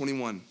 and verse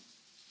 21.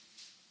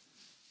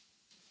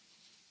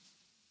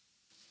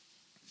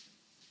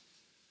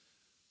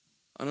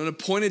 On an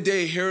appointed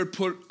day, Herod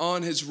put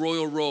on his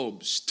royal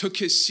robes, took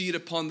his seat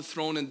upon the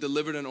throne, and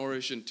delivered an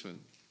oration to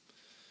him.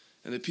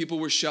 And the people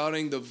were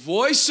shouting, "The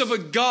voice of a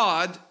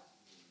God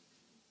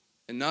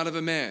and not of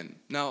a man."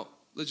 Now,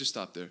 let's just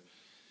stop there.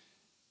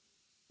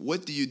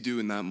 What do you do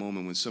in that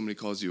moment when somebody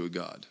calls you a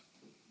God?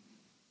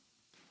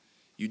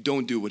 You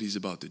don't do what he's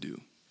about to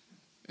do.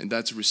 And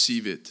that's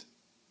receive it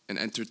and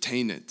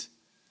entertain it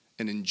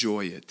and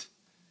enjoy it.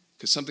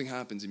 Because something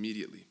happens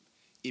immediately.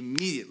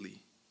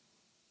 Immediately,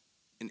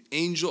 an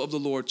angel of the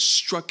Lord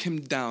struck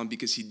him down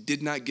because he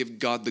did not give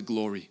God the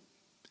glory.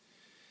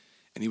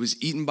 And he was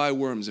eaten by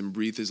worms and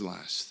breathed his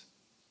last.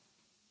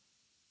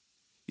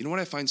 You know what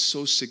I find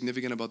so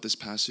significant about this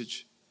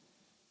passage?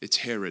 It's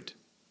Herod.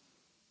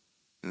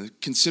 And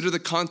consider the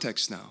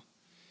context now.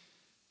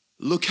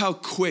 Look how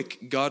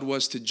quick God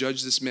was to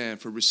judge this man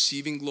for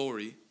receiving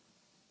glory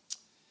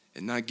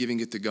and not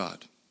giving it to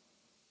God.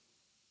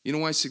 You know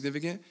why it's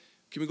significant?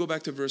 Can we go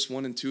back to verse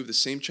 1 and 2 of the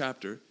same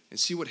chapter and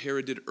see what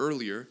Herod did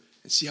earlier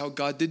and see how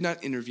God did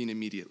not intervene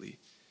immediately?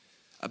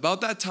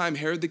 About that time,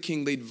 Herod the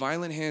king laid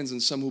violent hands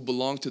on some who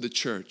belonged to the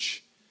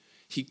church.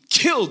 He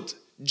killed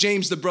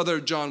James, the brother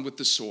of John, with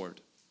the sword.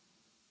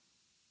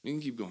 You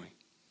can keep going.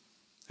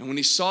 And when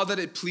he saw that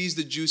it pleased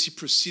the Jews, he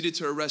proceeded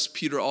to arrest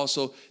Peter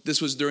also. This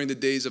was during the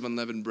days of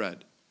unleavened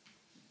bread.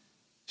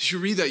 If you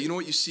read that, you know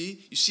what you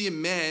see? You see a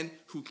man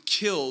who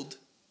killed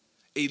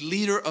a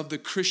leader of the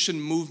Christian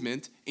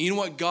movement. And you know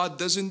what God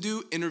doesn't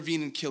do?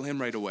 Intervene and kill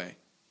him right away.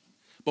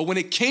 But when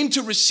it came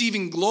to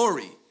receiving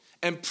glory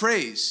and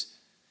praise,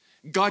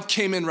 God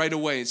came in right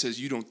away and says,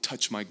 "You don't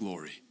touch my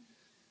glory."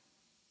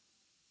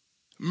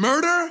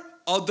 Murder?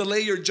 I'll delay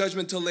your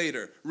judgment till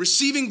later.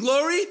 Receiving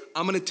glory,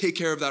 I'm going to take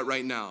care of that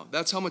right now.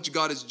 That's how much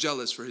God is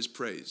jealous for his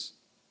praise.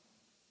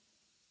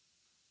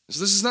 So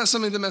this is not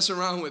something to mess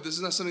around with. This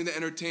is not something to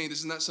entertain. This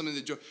is not something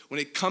to joy. When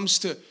it comes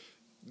to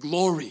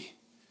glory,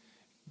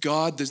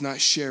 God does not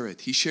share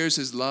it. He shares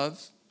his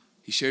love.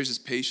 He shares his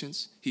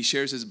patience. He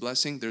shares his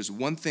blessing. There's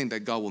one thing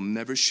that God will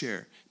never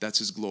share. That's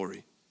his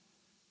glory.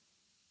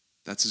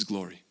 That's his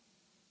glory.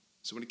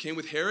 So when it came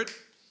with Herod,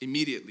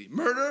 immediately.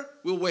 Murder,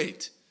 we'll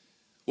wait.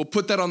 We'll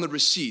put that on the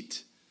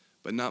receipt,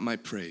 but not my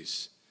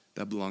praise.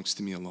 That belongs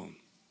to me alone.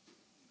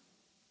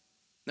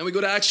 Now we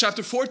go to Acts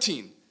chapter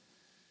 14.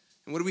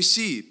 And what do we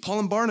see? Paul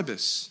and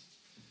Barnabas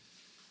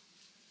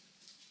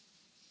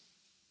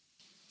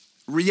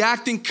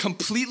reacting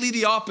completely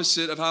the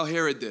opposite of how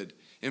Herod did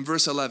in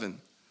verse 11.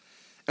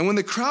 And when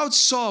the crowd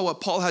saw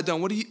what Paul had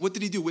done, what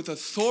did he do? With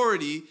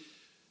authority,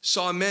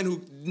 saw a man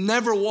who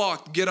never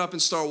walked get up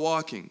and start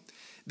walking.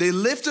 They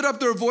lifted up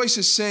their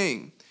voices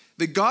saying,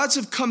 the gods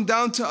have come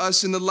down to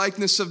us in the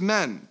likeness of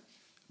men.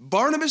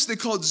 Barnabas they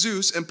called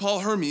Zeus and Paul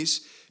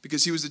Hermes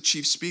because he was the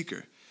chief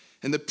speaker.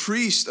 And the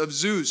priest of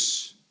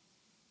Zeus,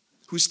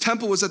 whose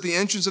temple was at the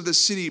entrance of the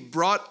city,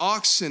 brought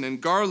oxen and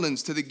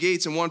garlands to the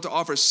gates and wanted to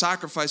offer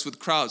sacrifice with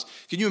crowds.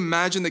 Can you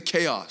imagine the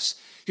chaos?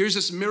 Here's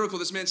this miracle.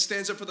 This man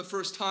stands up for the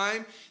first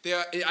time.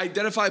 They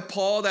identify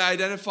Paul. They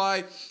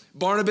identify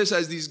Barnabas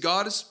as these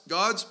gods,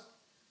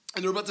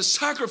 and they're about to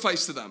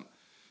sacrifice to them.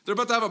 They're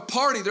about to have a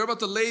party. They're about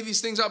to lay these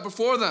things out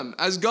before them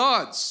as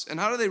gods. And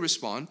how do they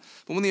respond?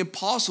 But when the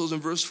apostles, in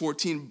verse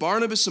 14,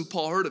 Barnabas and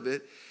Paul heard of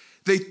it,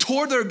 they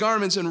tore their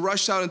garments and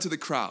rushed out into the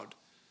crowd.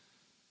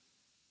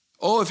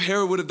 Oh, if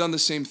Herod would have done the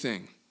same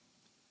thing.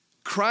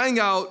 Crying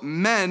out,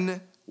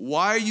 men,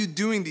 why are you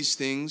doing these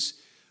things?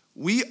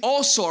 We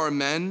also are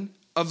men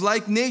of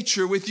like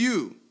nature with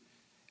you.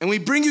 And we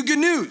bring you good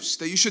news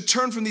that you should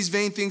turn from these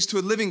vain things to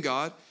a living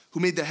God who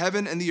made the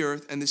heaven and the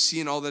earth and the sea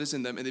and all that is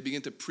in them. And they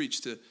begin to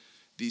preach to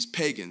these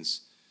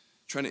pagans,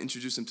 trying to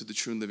introduce them to the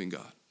true and living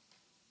God.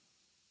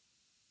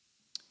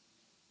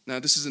 Now,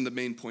 this isn't the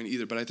main point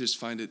either, but I just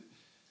find it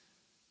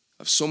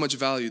of so much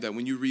value that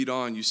when you read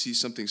on, you see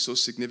something so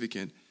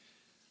significant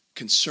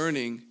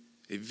concerning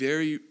a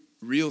very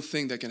real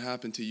thing that can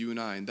happen to you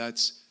and I, and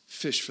that's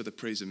fish for the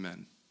praise of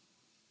men.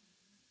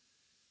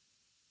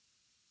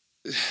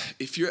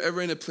 If you're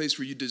ever in a place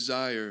where you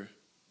desire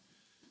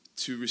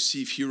to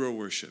receive hero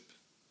worship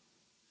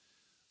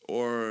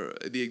or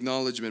the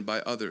acknowledgement by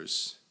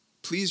others,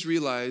 please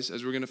realize,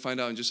 as we're going to find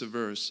out in just a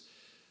verse,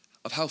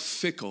 of how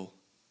fickle,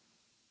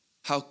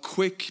 how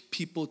quick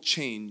people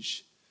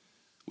change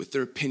with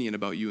their opinion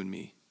about you and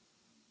me.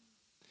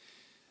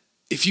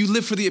 If you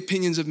live for the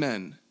opinions of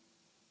men,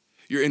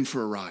 you're in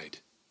for a ride.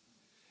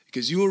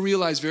 Because you will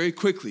realize very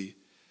quickly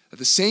that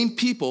the same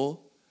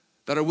people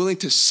that are willing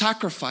to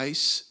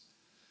sacrifice,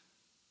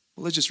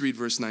 well, let's just read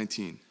verse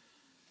 19.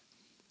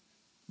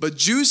 But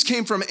Jews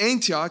came from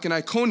Antioch and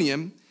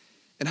Iconium,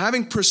 and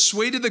having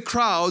persuaded the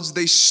crowds,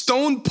 they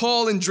stoned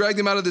Paul and dragged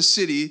him out of the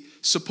city,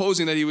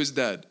 supposing that he was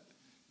dead.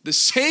 The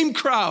same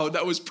crowd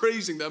that was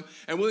praising them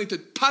and willing to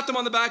pat them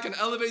on the back and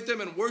elevate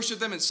them and worship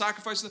them and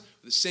sacrifice them,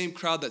 the same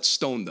crowd that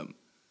stoned them.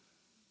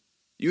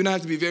 You and I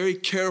have to be very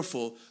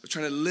careful of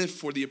trying to live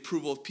for the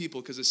approval of people,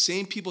 because the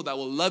same people that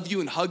will love you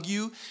and hug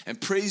you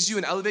and praise you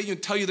and elevate you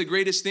and tell you the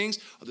greatest things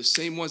are the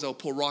same ones that will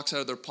pull rocks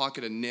out of their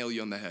pocket and nail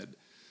you on the head.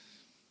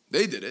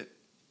 They did it.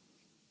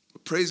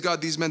 But praise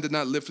God, these men did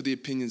not live for the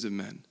opinions of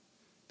men.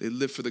 They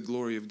lived for the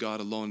glory of God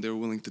alone. They were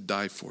willing to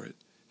die for it.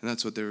 And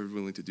that's what they were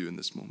willing to do in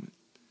this moment.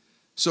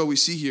 So we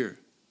see here,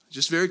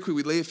 just very quickly,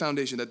 we lay a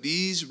foundation that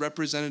these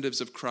representatives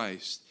of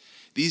Christ,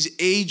 these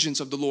agents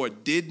of the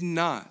Lord, did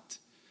not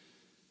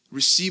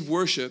receive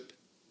worship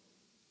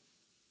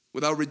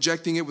without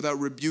rejecting it, without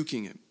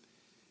rebuking it.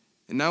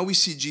 And now we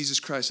see Jesus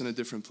Christ in a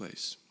different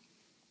place.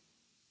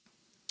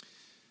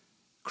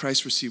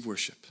 Christ received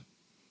worship.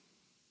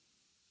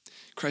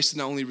 Christ did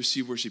not only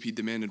receive worship, he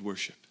demanded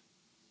worship.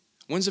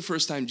 When's the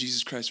first time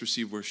Jesus Christ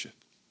received worship?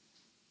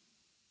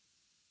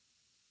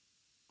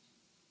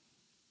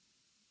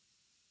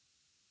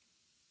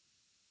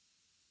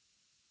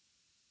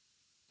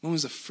 When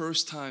was the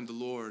first time the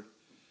Lord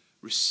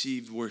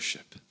received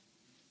worship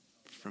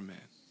from man?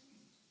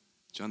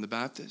 John the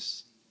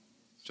Baptist?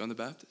 John the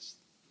Baptist?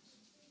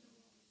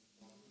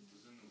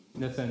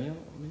 Nathaniel?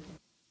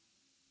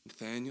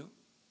 Nathaniel?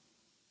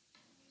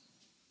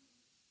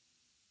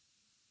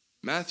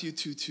 Matthew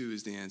 2:2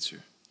 is the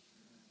answer.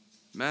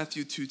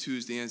 Matthew 2:2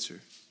 is the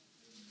answer,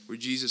 where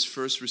Jesus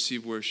first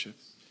received worship.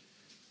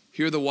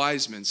 Hear the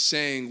wise men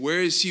saying,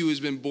 where is he who has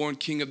been born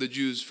King of the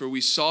Jews? For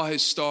we saw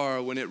his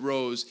star when it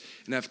rose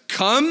and have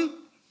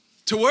come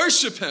to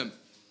worship him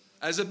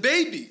as a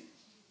baby.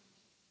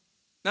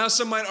 Now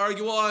some might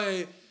argue,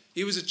 well,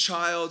 he was a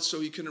child, so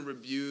he couldn't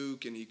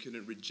rebuke and he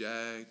couldn't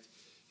reject.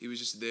 He was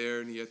just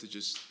there and he had to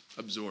just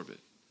absorb it.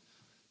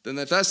 Then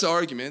if that's the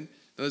argument,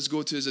 then let's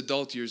go to his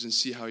adult years and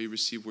see how he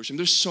received worship.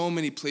 There's so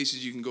many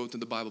places you can go to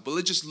the Bible, but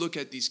let's just look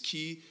at these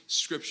key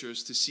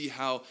scriptures to see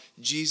how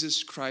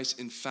Jesus Christ,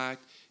 in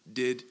fact,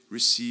 did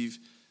receive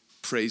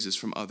praises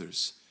from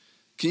others.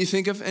 Can you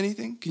think of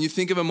anything? Can you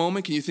think of a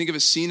moment? Can you think of a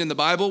scene in the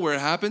Bible where it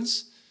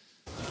happens?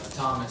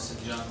 Thomas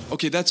and John.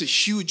 Okay, that's a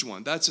huge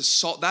one. That's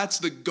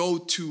the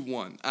go-to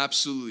one.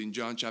 Absolutely, in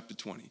John chapter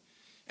 20.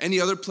 Any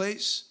other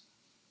place?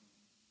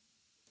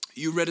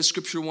 You read a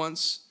scripture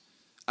once.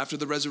 After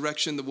the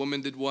resurrection, the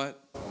woman did what?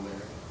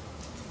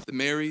 The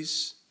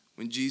Marys,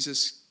 when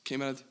Jesus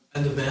came out.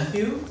 And of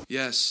Matthew?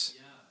 Yes.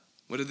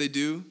 What did they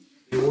do?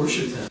 They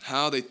worshipped him.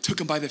 How? They took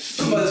him by the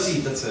feet. Took him by the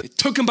feet, that's it. They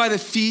took him by the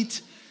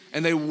feet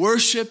and they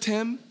worshiped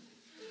him.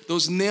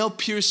 Those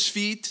nail-pierced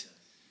feet.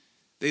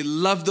 They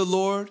loved the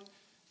Lord.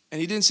 And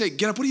he didn't say,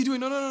 get up, what are you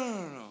doing?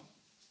 No.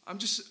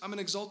 I'm an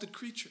exalted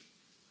creature.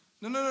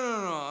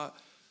 No.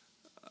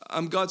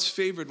 I'm God's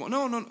favored one.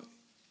 No.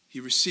 He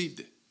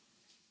received it.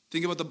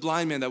 Think about the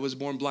blind man that was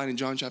born blind in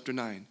John chapter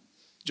 9.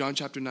 John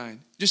chapter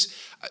 9. This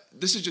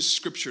is just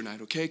scripture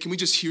night, okay? Can we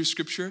just hear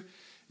scripture?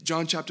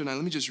 John chapter 9.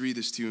 Let me just read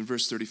this to you in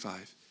verse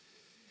 35.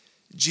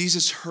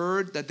 Jesus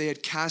heard that they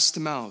had cast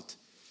him out.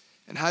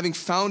 And having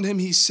found him,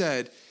 he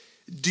said,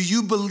 do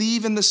you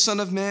believe in the Son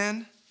of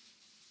Man?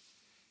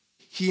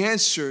 He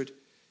answered,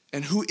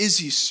 and who is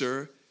he,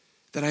 sir,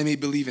 that I may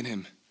believe in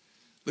him?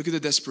 Look at the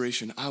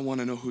desperation. I want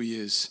to know who he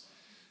is.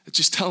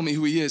 Just tell me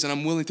who he is, and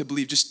I'm willing to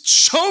believe. Just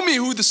show me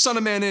who the Son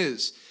of Man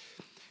is.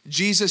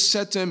 Jesus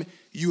said to him,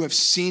 you have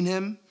seen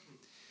him,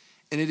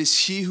 and it is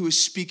he who is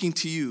speaking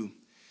to you.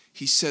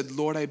 He said,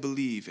 Lord, I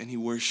believe, and he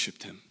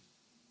worshiped him.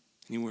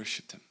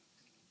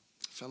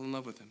 Fell in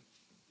love with him.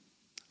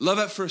 Love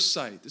at first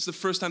sight. This is the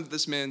first time that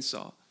this man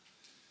saw. And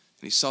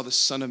he saw the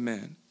Son of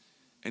Man,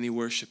 and he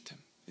worshiped him.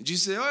 And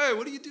Jesus said, hey,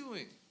 what are you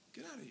doing?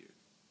 Get out of here.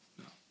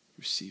 No, he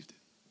received it.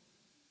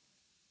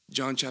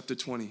 John chapter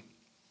 20.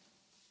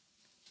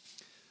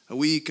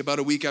 About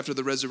a week after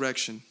the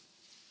resurrection,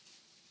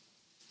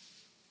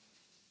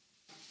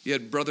 he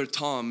had brother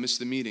Tom miss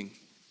the meeting.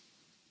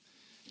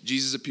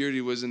 Jesus appeared,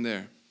 he wasn't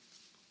there.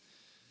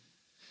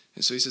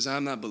 And so he says,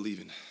 I'm not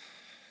believing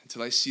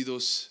until I see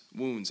those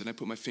wounds and I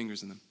put my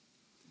fingers in them.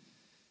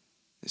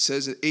 It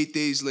says that 8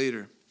 days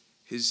later,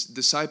 his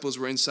disciples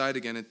were inside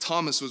again and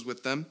Thomas was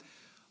with them.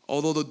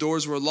 Although the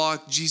doors were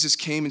locked, Jesus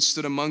came and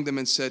stood among them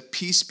and said,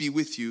 peace be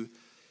with you.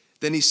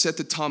 Then he said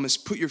to Thomas,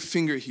 put your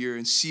finger here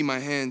and see my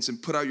hands,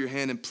 and put out your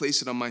hand and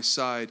place it on my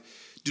side.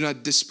 Do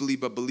not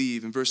disbelieve, but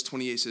believe. And verse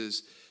 28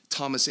 says,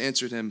 Thomas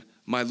answered him,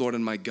 my Lord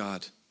and my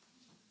God.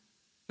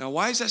 Now,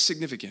 why is that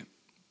significant?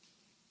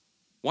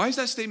 Why is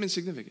that statement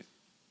significant?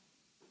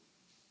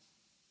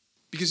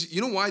 Because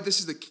you know why this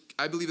is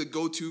I believe, the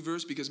go-to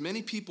verse? Because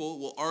many people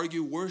will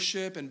argue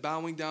worship and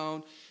bowing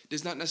down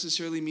does not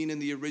necessarily mean in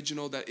the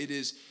original that it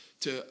is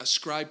to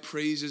ascribe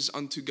praises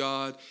unto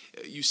God.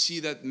 You see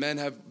that men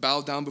have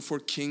bowed down before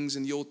kings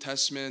in the Old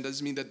Testament. It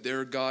doesn't mean that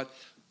they're God.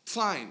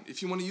 Fine,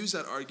 if you want to use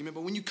that argument.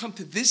 But when you come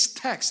to this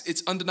text,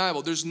 it's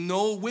undeniable. There's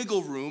no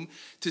wiggle room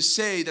to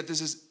say that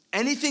this is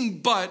anything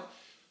but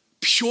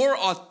pure,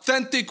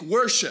 authentic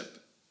worship.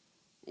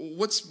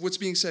 What's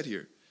being said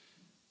here?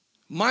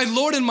 My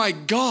Lord and my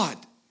God.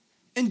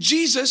 And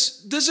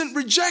Jesus doesn't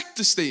reject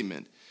the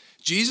statement.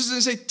 Jesus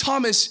doesn't say,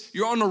 Thomas,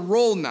 you're on a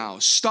roll now.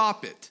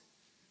 Stop it.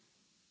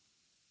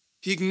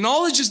 He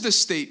acknowledges the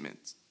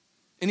statement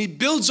and he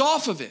builds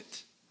off of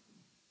it.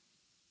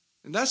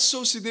 And that's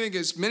so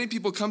significant. Many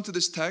people come to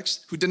this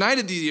text who deny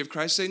the deity of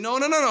Christ, say, no.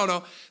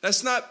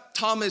 That's not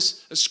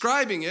Thomas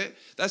ascribing it.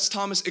 That's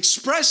Thomas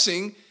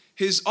expressing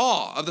his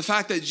awe of the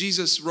fact that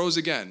Jesus rose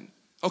again.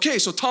 Okay,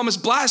 so Thomas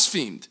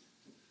blasphemed.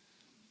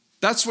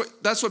 That's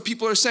what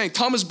people are saying.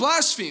 Thomas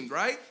blasphemed,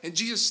 right? And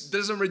Jesus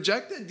doesn't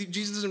reject it.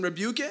 Jesus doesn't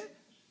rebuke it.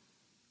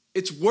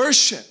 It's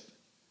worship.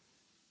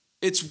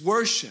 It's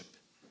worship.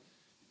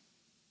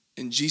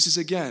 And Jesus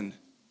again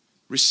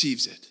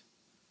receives it.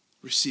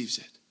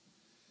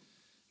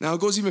 Now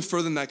it goes even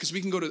further than that, because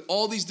we can go to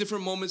all these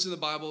different moments in the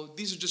Bible.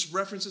 These are just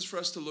references for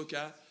us to look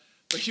at.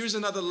 But here's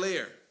another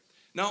layer.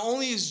 Not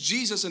only is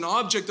Jesus an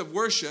object of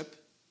worship,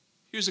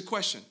 here's a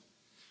question.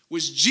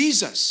 Was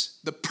Jesus,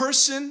 the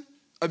person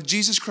of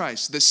Jesus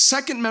Christ, the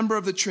second member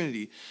of the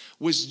Trinity,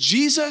 was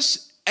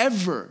Jesus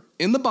ever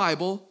in the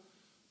Bible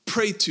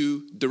prayed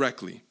to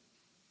directly?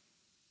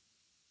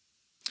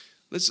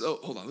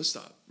 Hold on, let's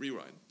stop.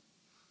 Rewind.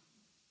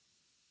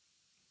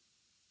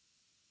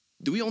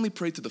 Do we only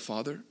pray to the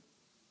Father?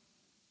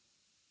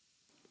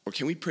 Or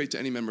can we pray to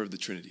any member of the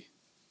Trinity?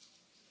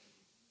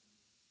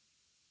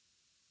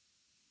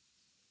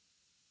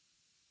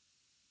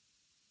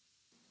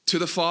 To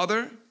the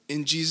Father,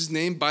 in Jesus'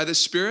 name, by the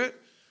Spirit?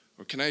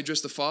 Or can I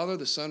address the Father,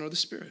 the Son, or the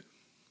Spirit?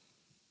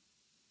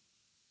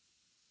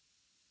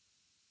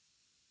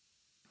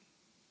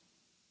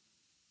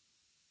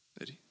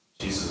 Eddie?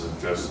 Jesus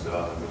addressed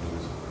God, and he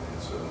was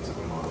praying, so that's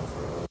a model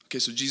for us. Okay,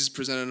 so Jesus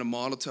presented a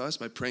model to us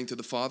by praying to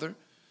the Father.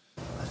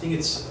 I think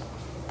it's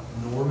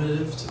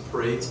normative to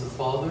pray to the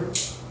Father,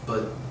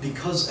 but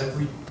because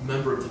every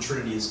member of the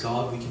Trinity is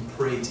God, we can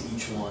pray to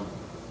each one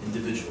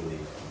individually,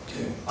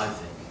 Okay. I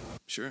think.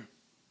 Sure.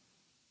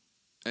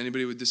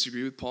 Anybody would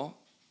disagree with Paul?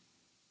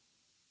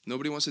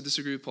 Nobody wants to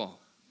disagree with Paul.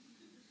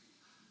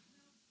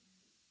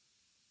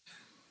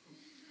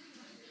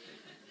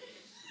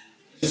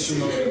 Just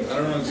remember, I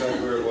don't know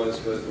exactly where it was,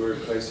 but where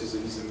Christ says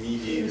that he's a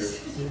mediator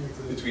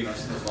between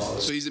us and the Father.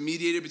 So he's a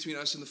mediator between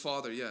us and the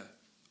Father, yeah.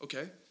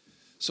 Okay.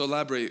 So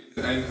elaborate.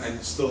 I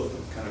still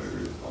kind of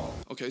agree with Paul.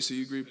 Okay, so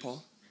you agree,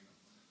 Paul?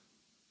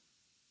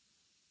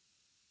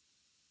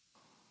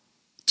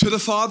 To the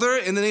Father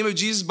in the name of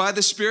Jesus by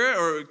the Spirit,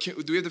 or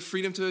do we have the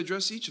freedom to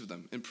address each of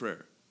them in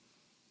prayer?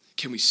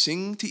 Can we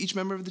sing to each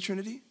member of the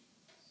Trinity?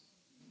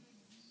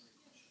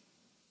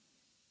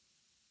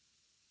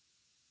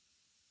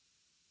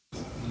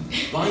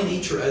 By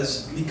nature,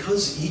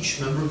 because each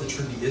member of the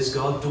Trinity is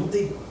God, don't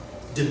they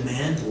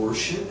demand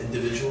worship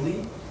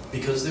individually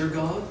because they're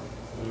God?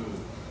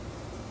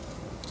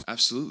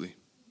 Absolutely.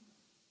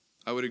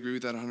 I would agree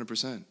with that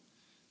 100%.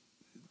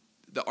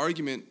 The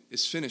argument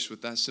is finished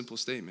with that simple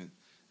statement,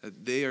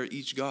 that they are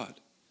each God.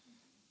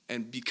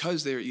 And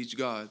because they are each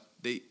God,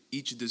 they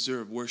each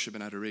deserve worship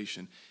and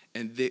adoration.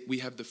 And we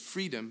have the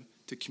freedom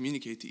to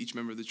communicate to each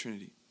member of the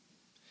Trinity.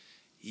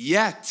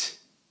 Yet,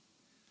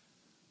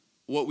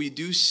 what we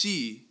do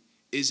see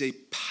is a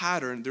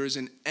pattern. There is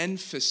an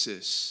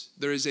emphasis.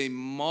 There is a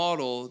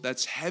model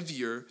that's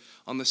heavier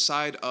on the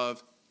side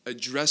of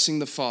addressing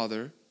the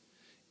Father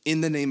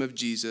in the name of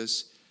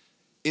Jesus,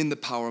 in the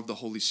power of the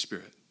Holy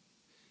Spirit.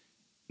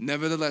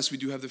 Nevertheless, we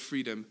do have the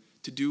freedom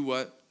to do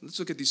what? Let's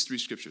look at these three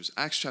scriptures.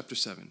 Acts chapter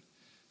 7.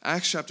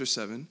 Acts chapter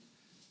 7,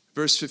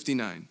 verse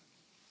 59.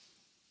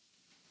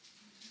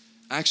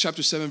 Acts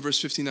chapter 7, verse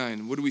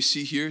 59. What do we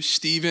see here?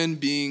 Stephen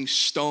being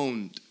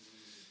stoned.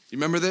 You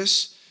remember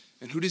this?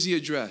 And who does he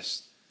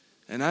address?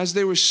 And as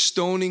they were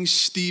stoning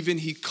Stephen,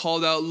 he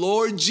called out,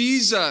 Lord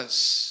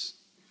Jesus,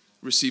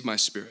 receive my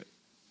spirit.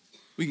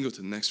 We can go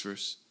to the next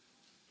verse.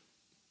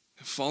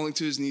 And falling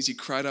to his knees, he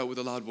cried out with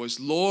a loud voice,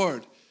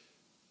 Lord,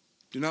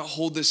 do not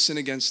hold this sin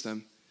against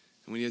them.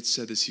 And when he had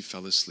said this, he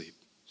fell asleep.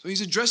 So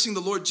he's addressing the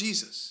Lord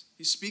Jesus.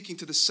 He's speaking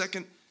to the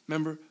second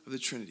member of the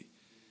Trinity.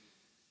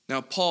 Now,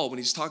 Paul, when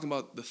he's talking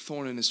about the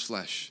thorn in his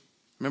flesh,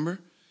 remember?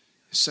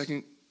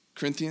 2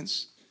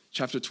 Corinthians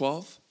chapter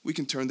 12. We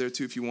can turn there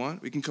too if you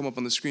want. We can come up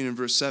on the screen in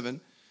verse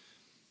 7.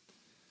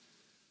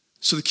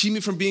 So to keep me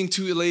from being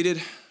too elated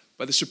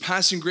by the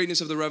surpassing greatness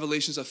of the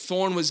revelations, a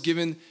thorn was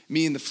given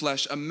me in the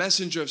flesh, a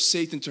messenger of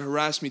Satan to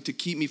harass me, to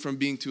keep me from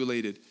being too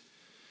elated.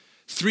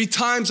 3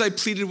 times I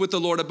pleaded with the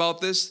Lord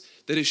about this,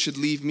 that it should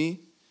leave me.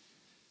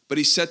 But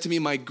he said to me,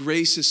 my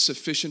grace is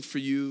sufficient for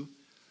you,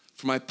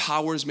 for my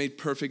power is made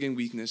perfect in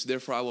weakness.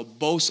 Therefore I will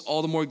boast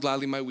all the more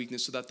gladly in my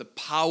weakness, so that the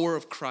power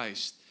of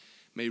Christ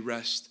may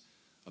rest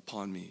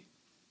upon me.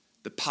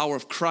 The power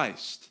of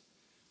Christ,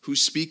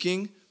 who's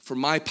speaking, for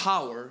my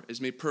power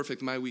is made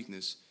perfect in my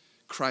weakness.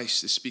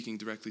 Christ is speaking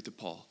directly to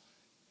Paul.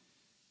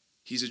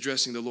 He's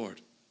addressing the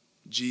Lord,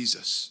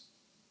 Jesus.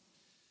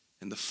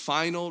 And the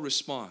final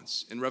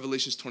response in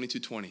Revelation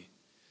 22:20,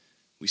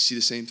 we see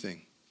the same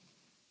thing,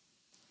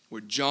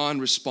 where John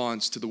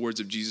responds to the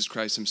words of Jesus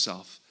Christ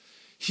himself.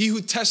 He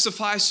who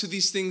testifies to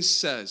these things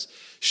says,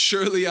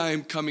 surely I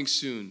am coming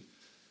soon.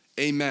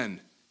 Amen.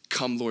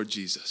 Come, Lord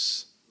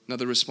Jesus.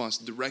 Another response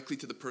directly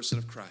to the person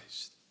of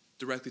Christ.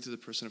 Directly to the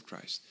person of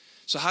Christ.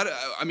 So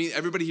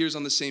everybody here is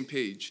on the same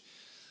page.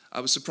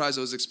 I was surprised.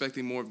 I was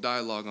expecting more of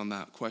dialogue on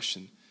that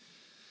question.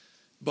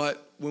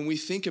 But when we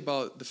think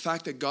about the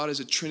fact that God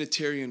is a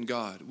Trinitarian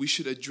God, we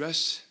should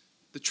address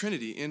the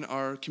Trinity in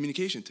our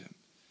communication to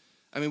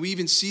him. We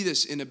even see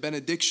this in a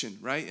benediction,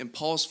 right? In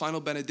Paul's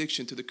final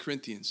benediction to the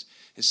Corinthians.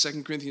 In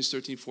 2 Corinthians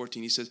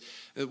 13:14, he says,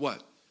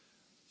 what?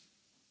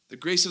 The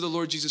grace of the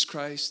Lord Jesus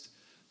Christ,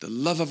 the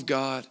love of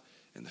God,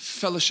 and the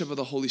fellowship of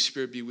the Holy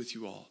Spirit be with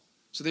you all.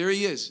 So there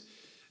he is,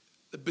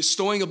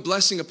 bestowing a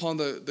blessing upon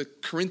the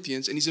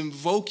Corinthians, and he's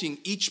invoking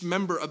each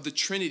member of the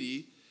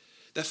Trinity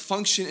that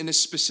function in a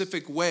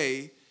specific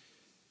way,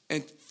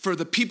 and for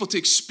the people to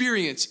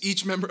experience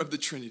each member of the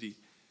Trinity.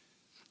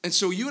 And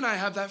so you and I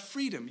have that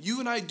freedom. You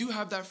and I do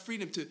have that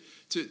freedom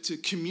to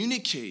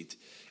communicate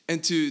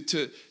and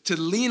to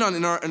lean on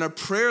in our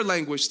prayer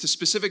language to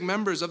specific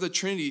members of the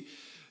Trinity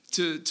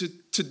to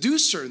do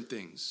certain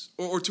things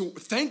or to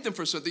thank them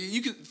for something.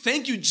 You can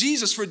thank you,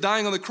 Jesus, for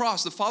dying on the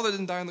cross. The Father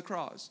didn't die on the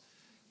cross.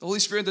 The Holy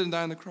Spirit didn't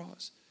die on the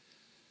cross.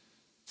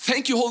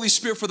 Thank you, Holy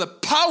Spirit, for the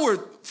power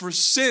for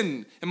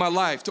sin in my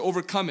life to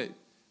overcome it.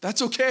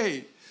 That's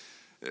okay.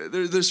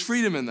 There's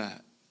freedom in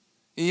that.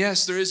 And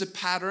yes, there is a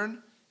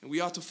pattern, and we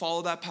ought to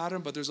follow that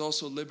pattern, but there's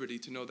also liberty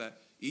to know that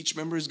each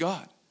member is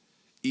God.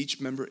 Each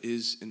member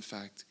is, in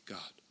fact, God.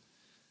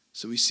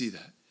 So we see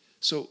that.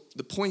 So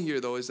the point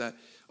here, though, is that,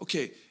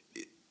 okay,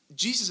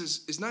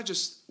 Jesus is not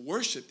just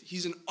worshipped,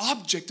 he's an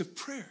object of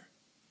prayer.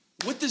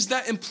 What does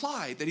that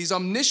imply? That he's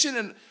omniscient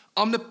and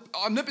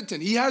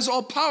omnipotent. He has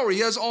all power. He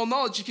has all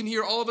knowledge. He can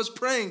hear all of us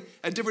praying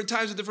at different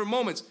times, at different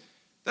moments.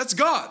 That's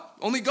God.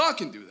 Only God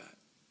can do that.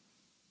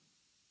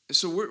 And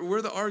so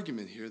we're the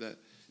argument here that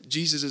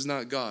Jesus is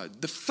not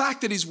God. The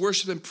fact that he's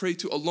worshipped and prayed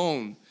to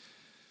alone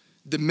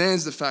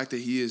demands the fact that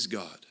he is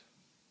God.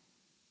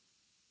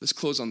 Let's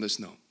close on this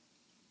note.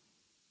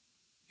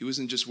 He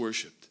wasn't just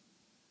worshipped.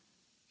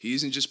 He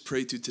isn't just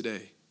prayed to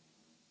today.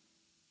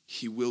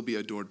 He will be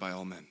adored by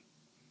all men.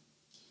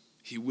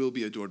 he will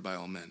be adored by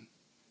all men.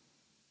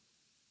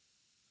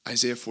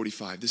 Isaiah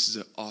 45, this is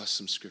an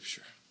awesome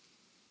scripture.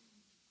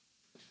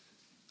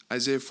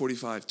 Isaiah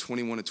 45,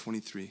 21 to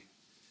 23.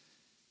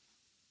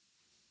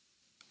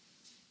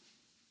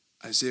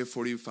 Isaiah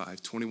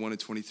 45, 21 to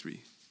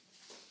 23.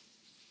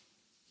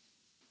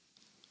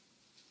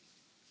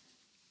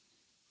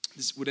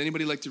 Would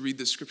anybody like to read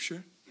this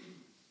scripture?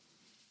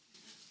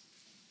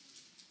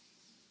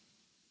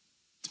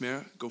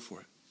 Tamara, go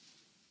for it.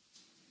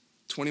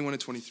 21 to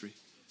 23.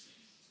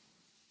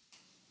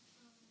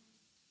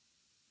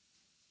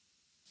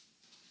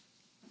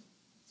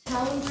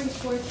 Tell and bring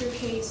forth your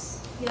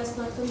case. Yes,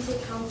 let them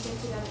take counsel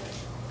together.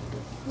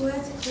 Who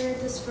has declared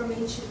this from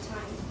ancient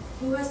time?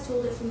 Who has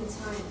told it from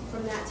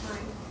that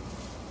time?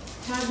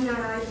 Have not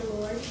I the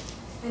Lord?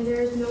 And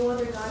there is no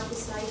other God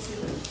besides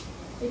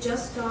me, a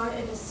just God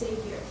and a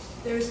Savior.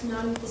 There is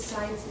none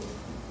besides me.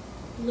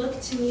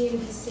 Look to me and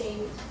be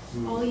saved,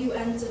 all you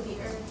ends of the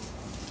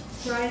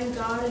earth. For I am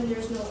God and there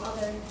is no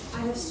other.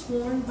 I have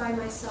sworn by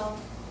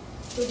myself.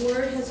 The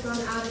word has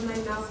gone out of my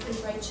mouth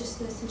in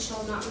righteousness and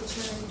shall not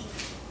return,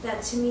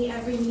 that to me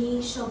every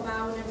knee shall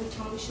bow and every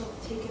tongue shall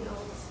take an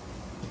oath.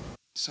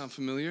 Sound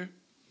familiar?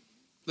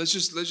 Let's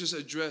just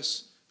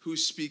address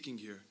who's speaking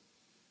here.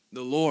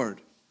 The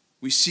Lord.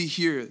 We see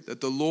here that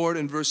the Lord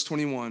in verse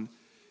 21,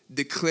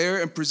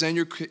 declare and present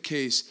your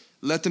case.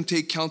 Let them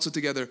take counsel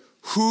together.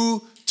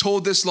 Who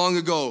told this long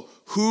ago?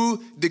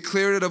 Who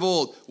declared it of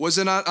old? Was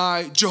it not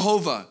I,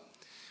 Jehovah?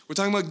 We're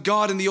talking about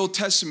God in the Old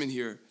Testament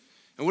here.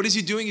 And what is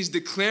he doing? He's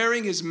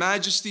declaring his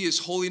majesty, his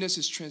holiness,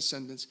 his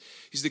transcendence.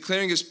 He's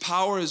declaring his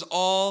power, his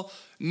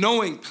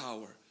all-knowing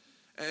power.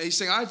 And he's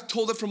saying, I've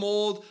told it from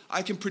old.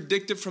 I can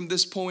predict it from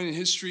this point in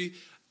history.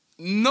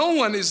 No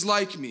one is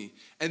like me.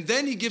 And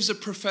then he gives a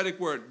prophetic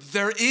word.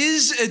 There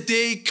is a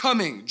day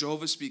coming,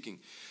 Jehovah speaking.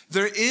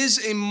 There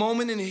is a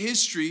moment in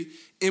history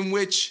in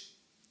which,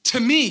 to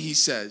me, he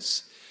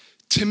says,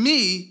 to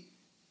me,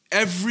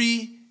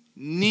 every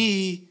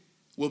knee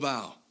will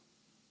bow.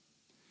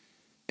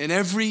 And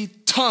every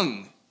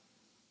tongue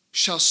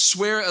shall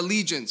swear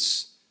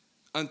allegiance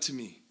unto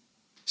me.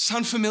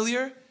 Sound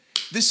familiar?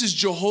 This is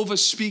Jehovah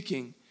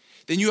speaking.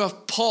 Then you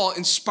have Paul,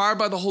 inspired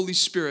by the Holy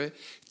Spirit,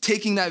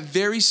 taking that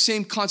very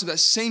same concept, that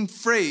same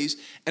phrase,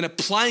 and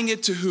applying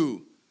it to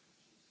who?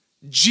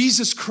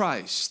 Jesus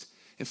Christ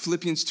in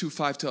Philippians 2,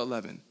 5 to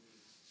 11.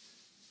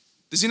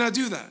 Does he not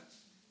do that?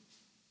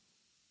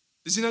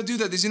 Does he not do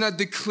that? Does he not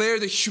declare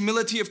the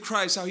humility of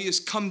Christ, how he has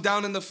come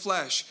down in the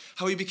flesh,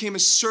 how he became a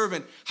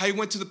servant, how he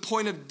went to the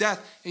point of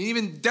death, and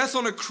even death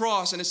on a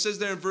cross? And it says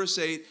there in verse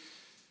 8,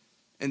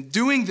 and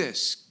doing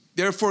this,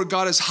 therefore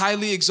God has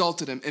highly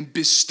exalted him and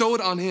bestowed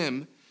on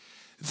him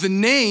the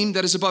name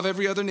that is above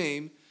every other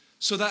name,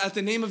 so that at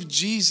the name of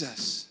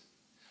Jesus,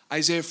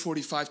 Isaiah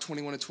 45,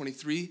 21 to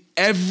 23,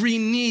 every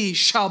knee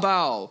shall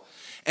bow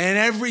and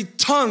every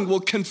tongue will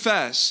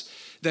confess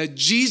that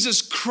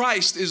Jesus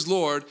Christ is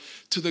Lord,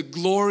 to the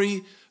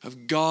glory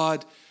of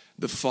God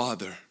the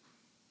Father.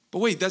 But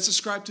wait, that's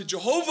ascribed to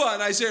Jehovah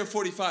in Isaiah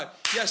 45.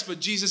 Yes, but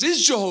Jesus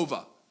is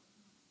Jehovah.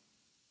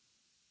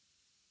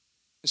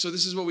 And so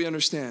this is what we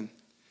understand.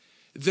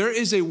 There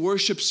is a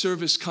worship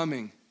service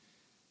coming.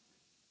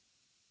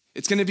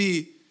 It's going to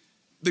be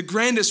the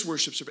grandest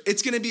worship service.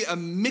 It's going to be a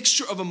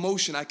mixture of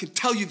emotion. I can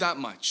tell you that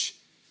much.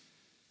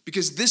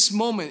 Because this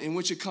moment in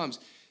which it comes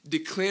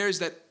declares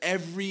that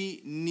every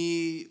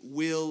knee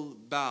will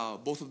bow,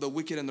 both of the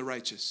wicked and the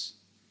righteous.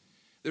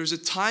 There's a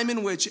time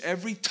in which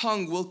every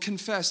tongue will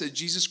confess that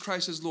Jesus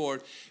Christ is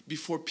Lord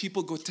before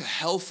people go to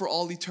hell for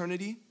all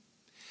eternity,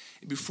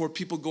 before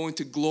people go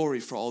into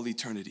glory for all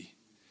eternity.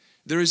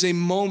 There is a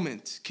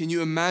moment, can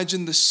you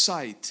imagine the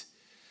sight,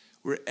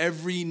 where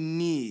every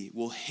knee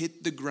will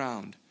hit the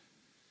ground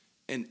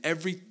and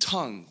every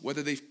tongue,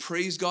 whether they've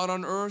praised God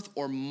on earth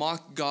or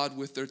mocked God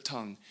with their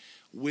tongue,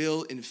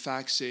 will in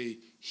fact say,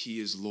 He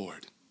is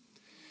Lord.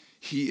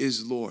 He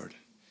is Lord.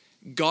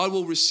 God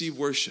will receive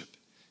worship.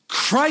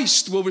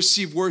 Christ will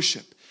receive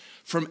worship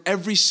from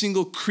every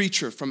single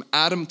creature, from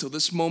Adam till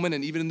this moment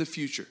and even in the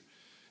future,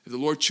 if the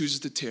Lord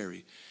chooses to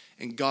tarry.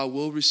 And God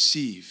will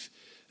receive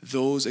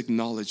those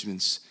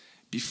acknowledgments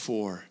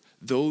before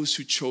those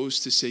who chose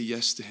to say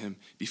yes to him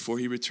before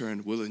he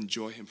returned will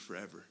enjoy him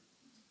forever.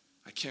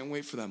 I can't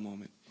wait for that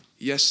moment.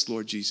 Yes,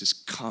 Lord Jesus,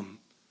 come.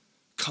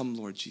 Come,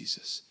 Lord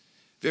Jesus.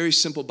 Very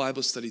simple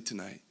Bible study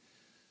tonight,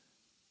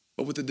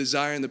 but with the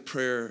desire and the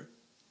prayer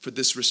for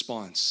this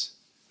response,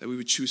 that we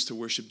would choose to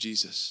worship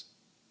Jesus,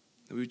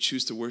 that we would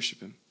choose to worship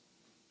him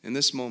in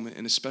this moment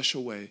in a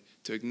special way,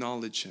 to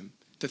acknowledge him,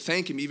 to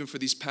thank him even for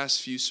these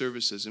past few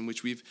services in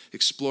which we've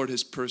explored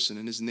his person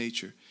and his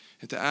nature,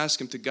 and to ask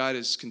him to guide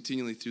us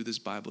continually through this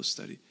Bible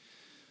study.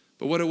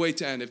 But what a way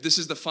to end. If this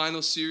is the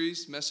final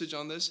series message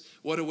on this,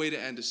 what a way to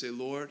end, to say,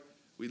 Lord,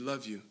 we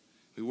love you,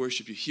 we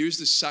worship you. Here's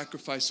the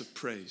sacrifice of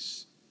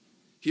praise.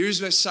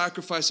 Here's my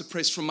sacrifice of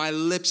praise. From my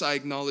lips I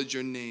acknowledge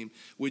your name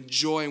with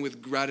joy and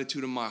with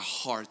gratitude in my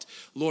heart.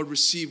 Lord,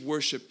 receive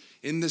worship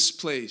in this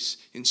place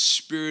in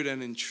spirit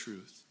and in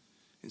truth.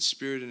 In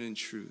spirit and in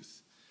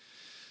truth.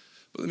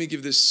 But let me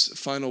give this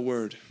final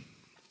word.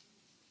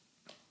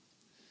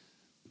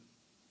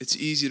 It's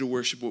easy to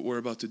worship what we're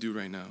about to do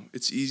right now.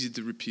 It's easy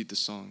to repeat the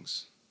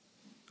songs.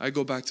 I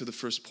go back to the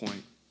first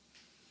point.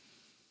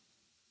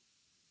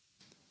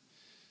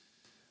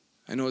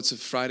 I know it's a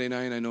Friday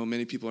night. I know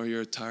many people are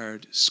here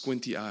tired,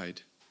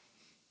 squinty-eyed.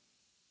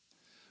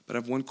 But I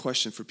have one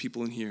question for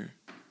people in here.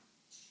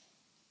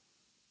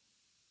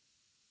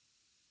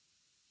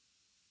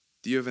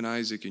 Do you have an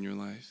Isaac in your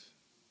life?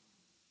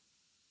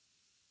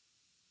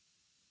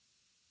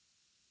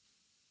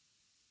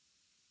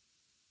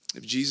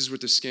 If Jesus were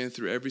to scan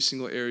through every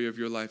single area of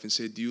your life and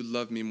say, do you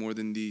love me more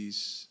than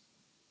these?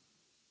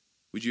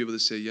 Would you be able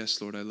to say, yes,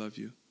 Lord, I love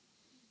you?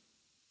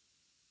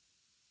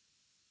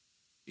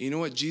 You know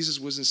what? Jesus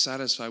wasn't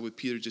satisfied with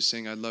Peter just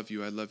saying, I love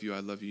you, I love you, I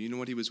love you. You know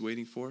what he was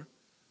waiting for?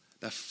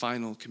 That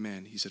final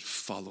command. He said,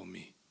 follow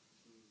me.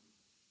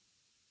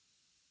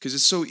 Because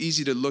it's so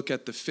easy to look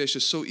at the fish.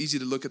 It's so easy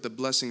to look at the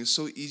blessing. It's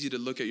so easy to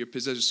look at your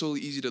possession. It's so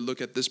easy to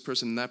look at this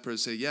person and that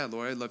person and say, yeah,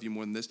 Lord, I love you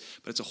more than this.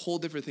 But it's a whole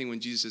different thing when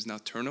Jesus says, now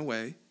turn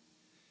away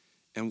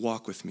and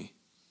walk with me.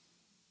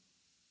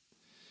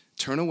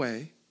 Turn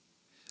away,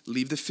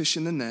 leave the fish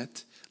in the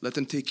net, let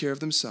them take care of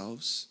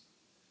themselves,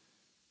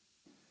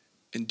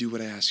 and do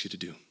what I ask you to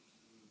do.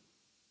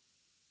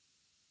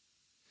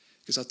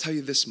 Because I'll tell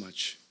you this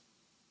much.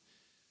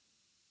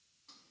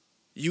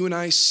 You and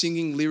I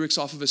singing lyrics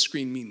off of a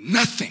screen mean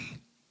nothing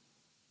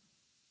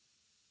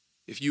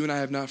if you and I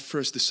have not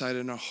first decided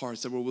in our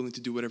hearts that we're willing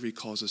to do whatever he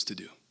calls us to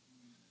do.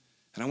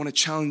 And I want to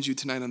challenge you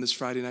tonight on this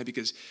Friday night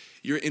because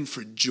you're in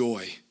for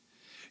joy.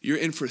 You're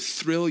in for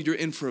thrill. You're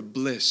in for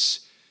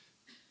bliss.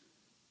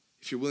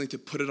 If you're willing to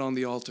put it on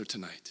the altar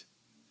tonight.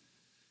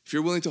 If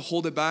you're willing to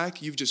hold it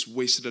back, you've just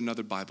wasted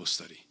another Bible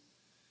study.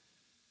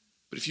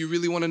 But if you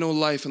really want to know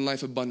life and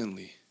life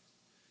abundantly,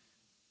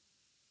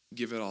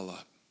 give it all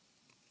up.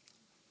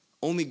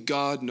 Only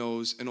God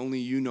knows and only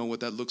you know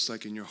what that looks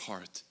like in your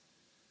heart.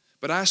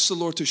 But ask the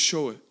Lord to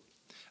show it.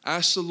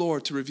 Ask the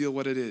Lord to reveal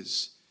what it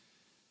is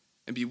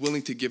and be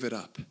willing to give it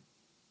up.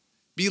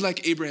 Be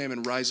like Abraham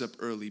and rise up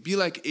early. Be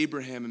like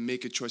Abraham and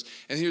make a choice.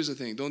 And here's the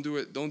thing. Don't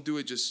do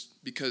it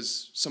just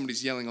because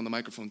somebody's yelling on the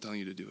microphone telling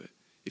you to do it.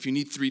 If you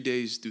need 3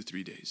 days, do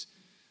 3 days.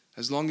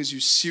 As long as you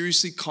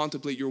seriously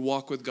contemplate your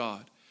walk with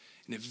God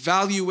and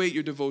evaluate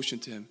your devotion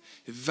to him,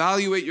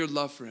 evaluate your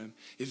love for him,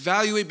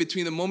 evaluate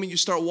between the moment you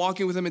start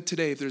walking with him and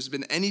today, if there's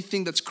been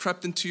anything that's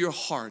crept into your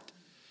heart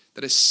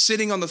that is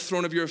sitting on the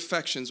throne of your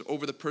affections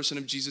over the person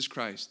of Jesus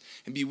Christ,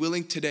 and be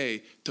willing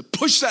today to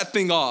push that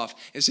thing off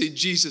and say,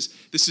 Jesus,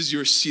 this is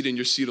your seat and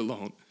your seat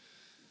alone.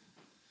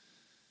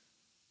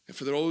 And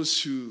for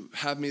those who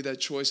have made that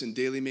choice and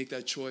daily make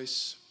that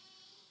choice,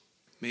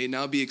 may it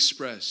now be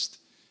expressed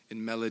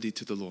in melody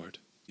to the Lord.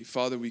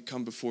 Father, we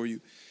come before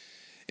you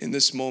in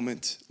this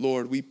moment.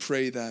 Lord, we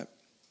pray that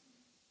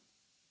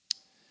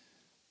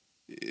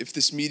if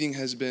this meeting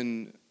has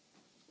been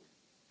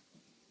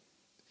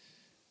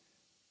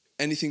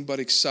anything but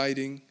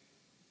exciting,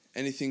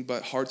 anything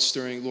but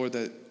heart-stirring, Lord,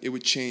 that it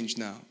would change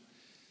now.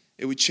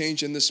 It would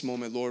change in this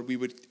moment, Lord. We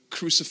would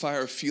crucify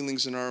our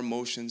feelings and our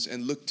emotions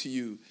and look to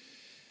you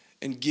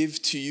and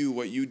give to you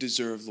what you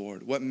deserve,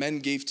 Lord. What men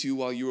gave to you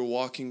while you were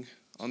walking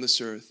on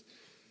this earth.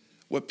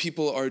 What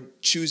people are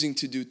choosing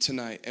to do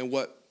tonight, and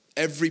what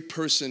every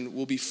person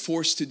will be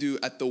forced to do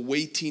at the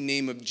weighty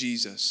name of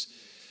Jesus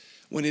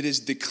when it is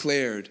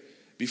declared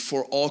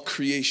before all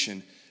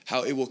creation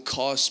how it will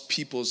cause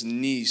people's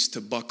knees to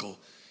buckle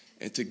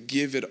and to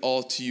give it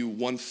all to you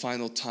one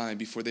final time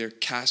before they are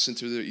cast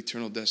into their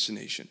eternal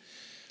destination.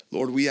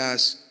 Lord, we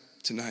ask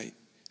tonight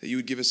that you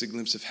would give us a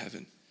glimpse of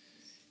heaven.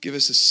 Give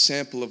us a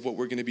sample of what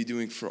we're going to be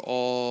doing for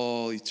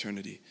all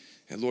eternity.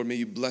 And Lord, may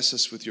you bless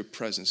us with your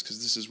presence,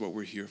 because this is what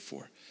we're here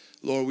for.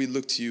 Lord, we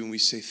look to you and we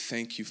say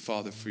thank you,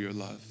 Father, for your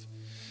love.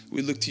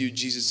 We look to you,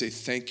 Jesus, say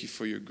thank you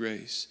for your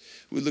grace.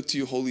 We look to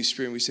you, Holy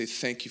Spirit, and we say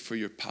thank you for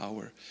your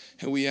power.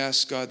 And we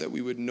ask, God, that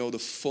we would know the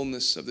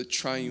fullness of the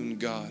triune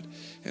God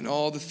and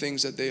all the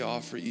things that they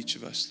offer each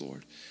of us,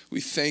 Lord. We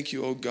thank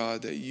you, oh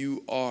God, that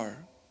you are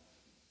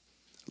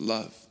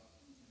love.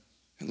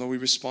 And Lord, we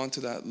respond to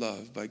that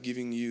love by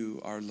giving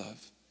you our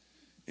love.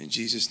 In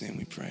Jesus' name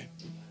we pray.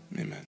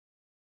 Amen.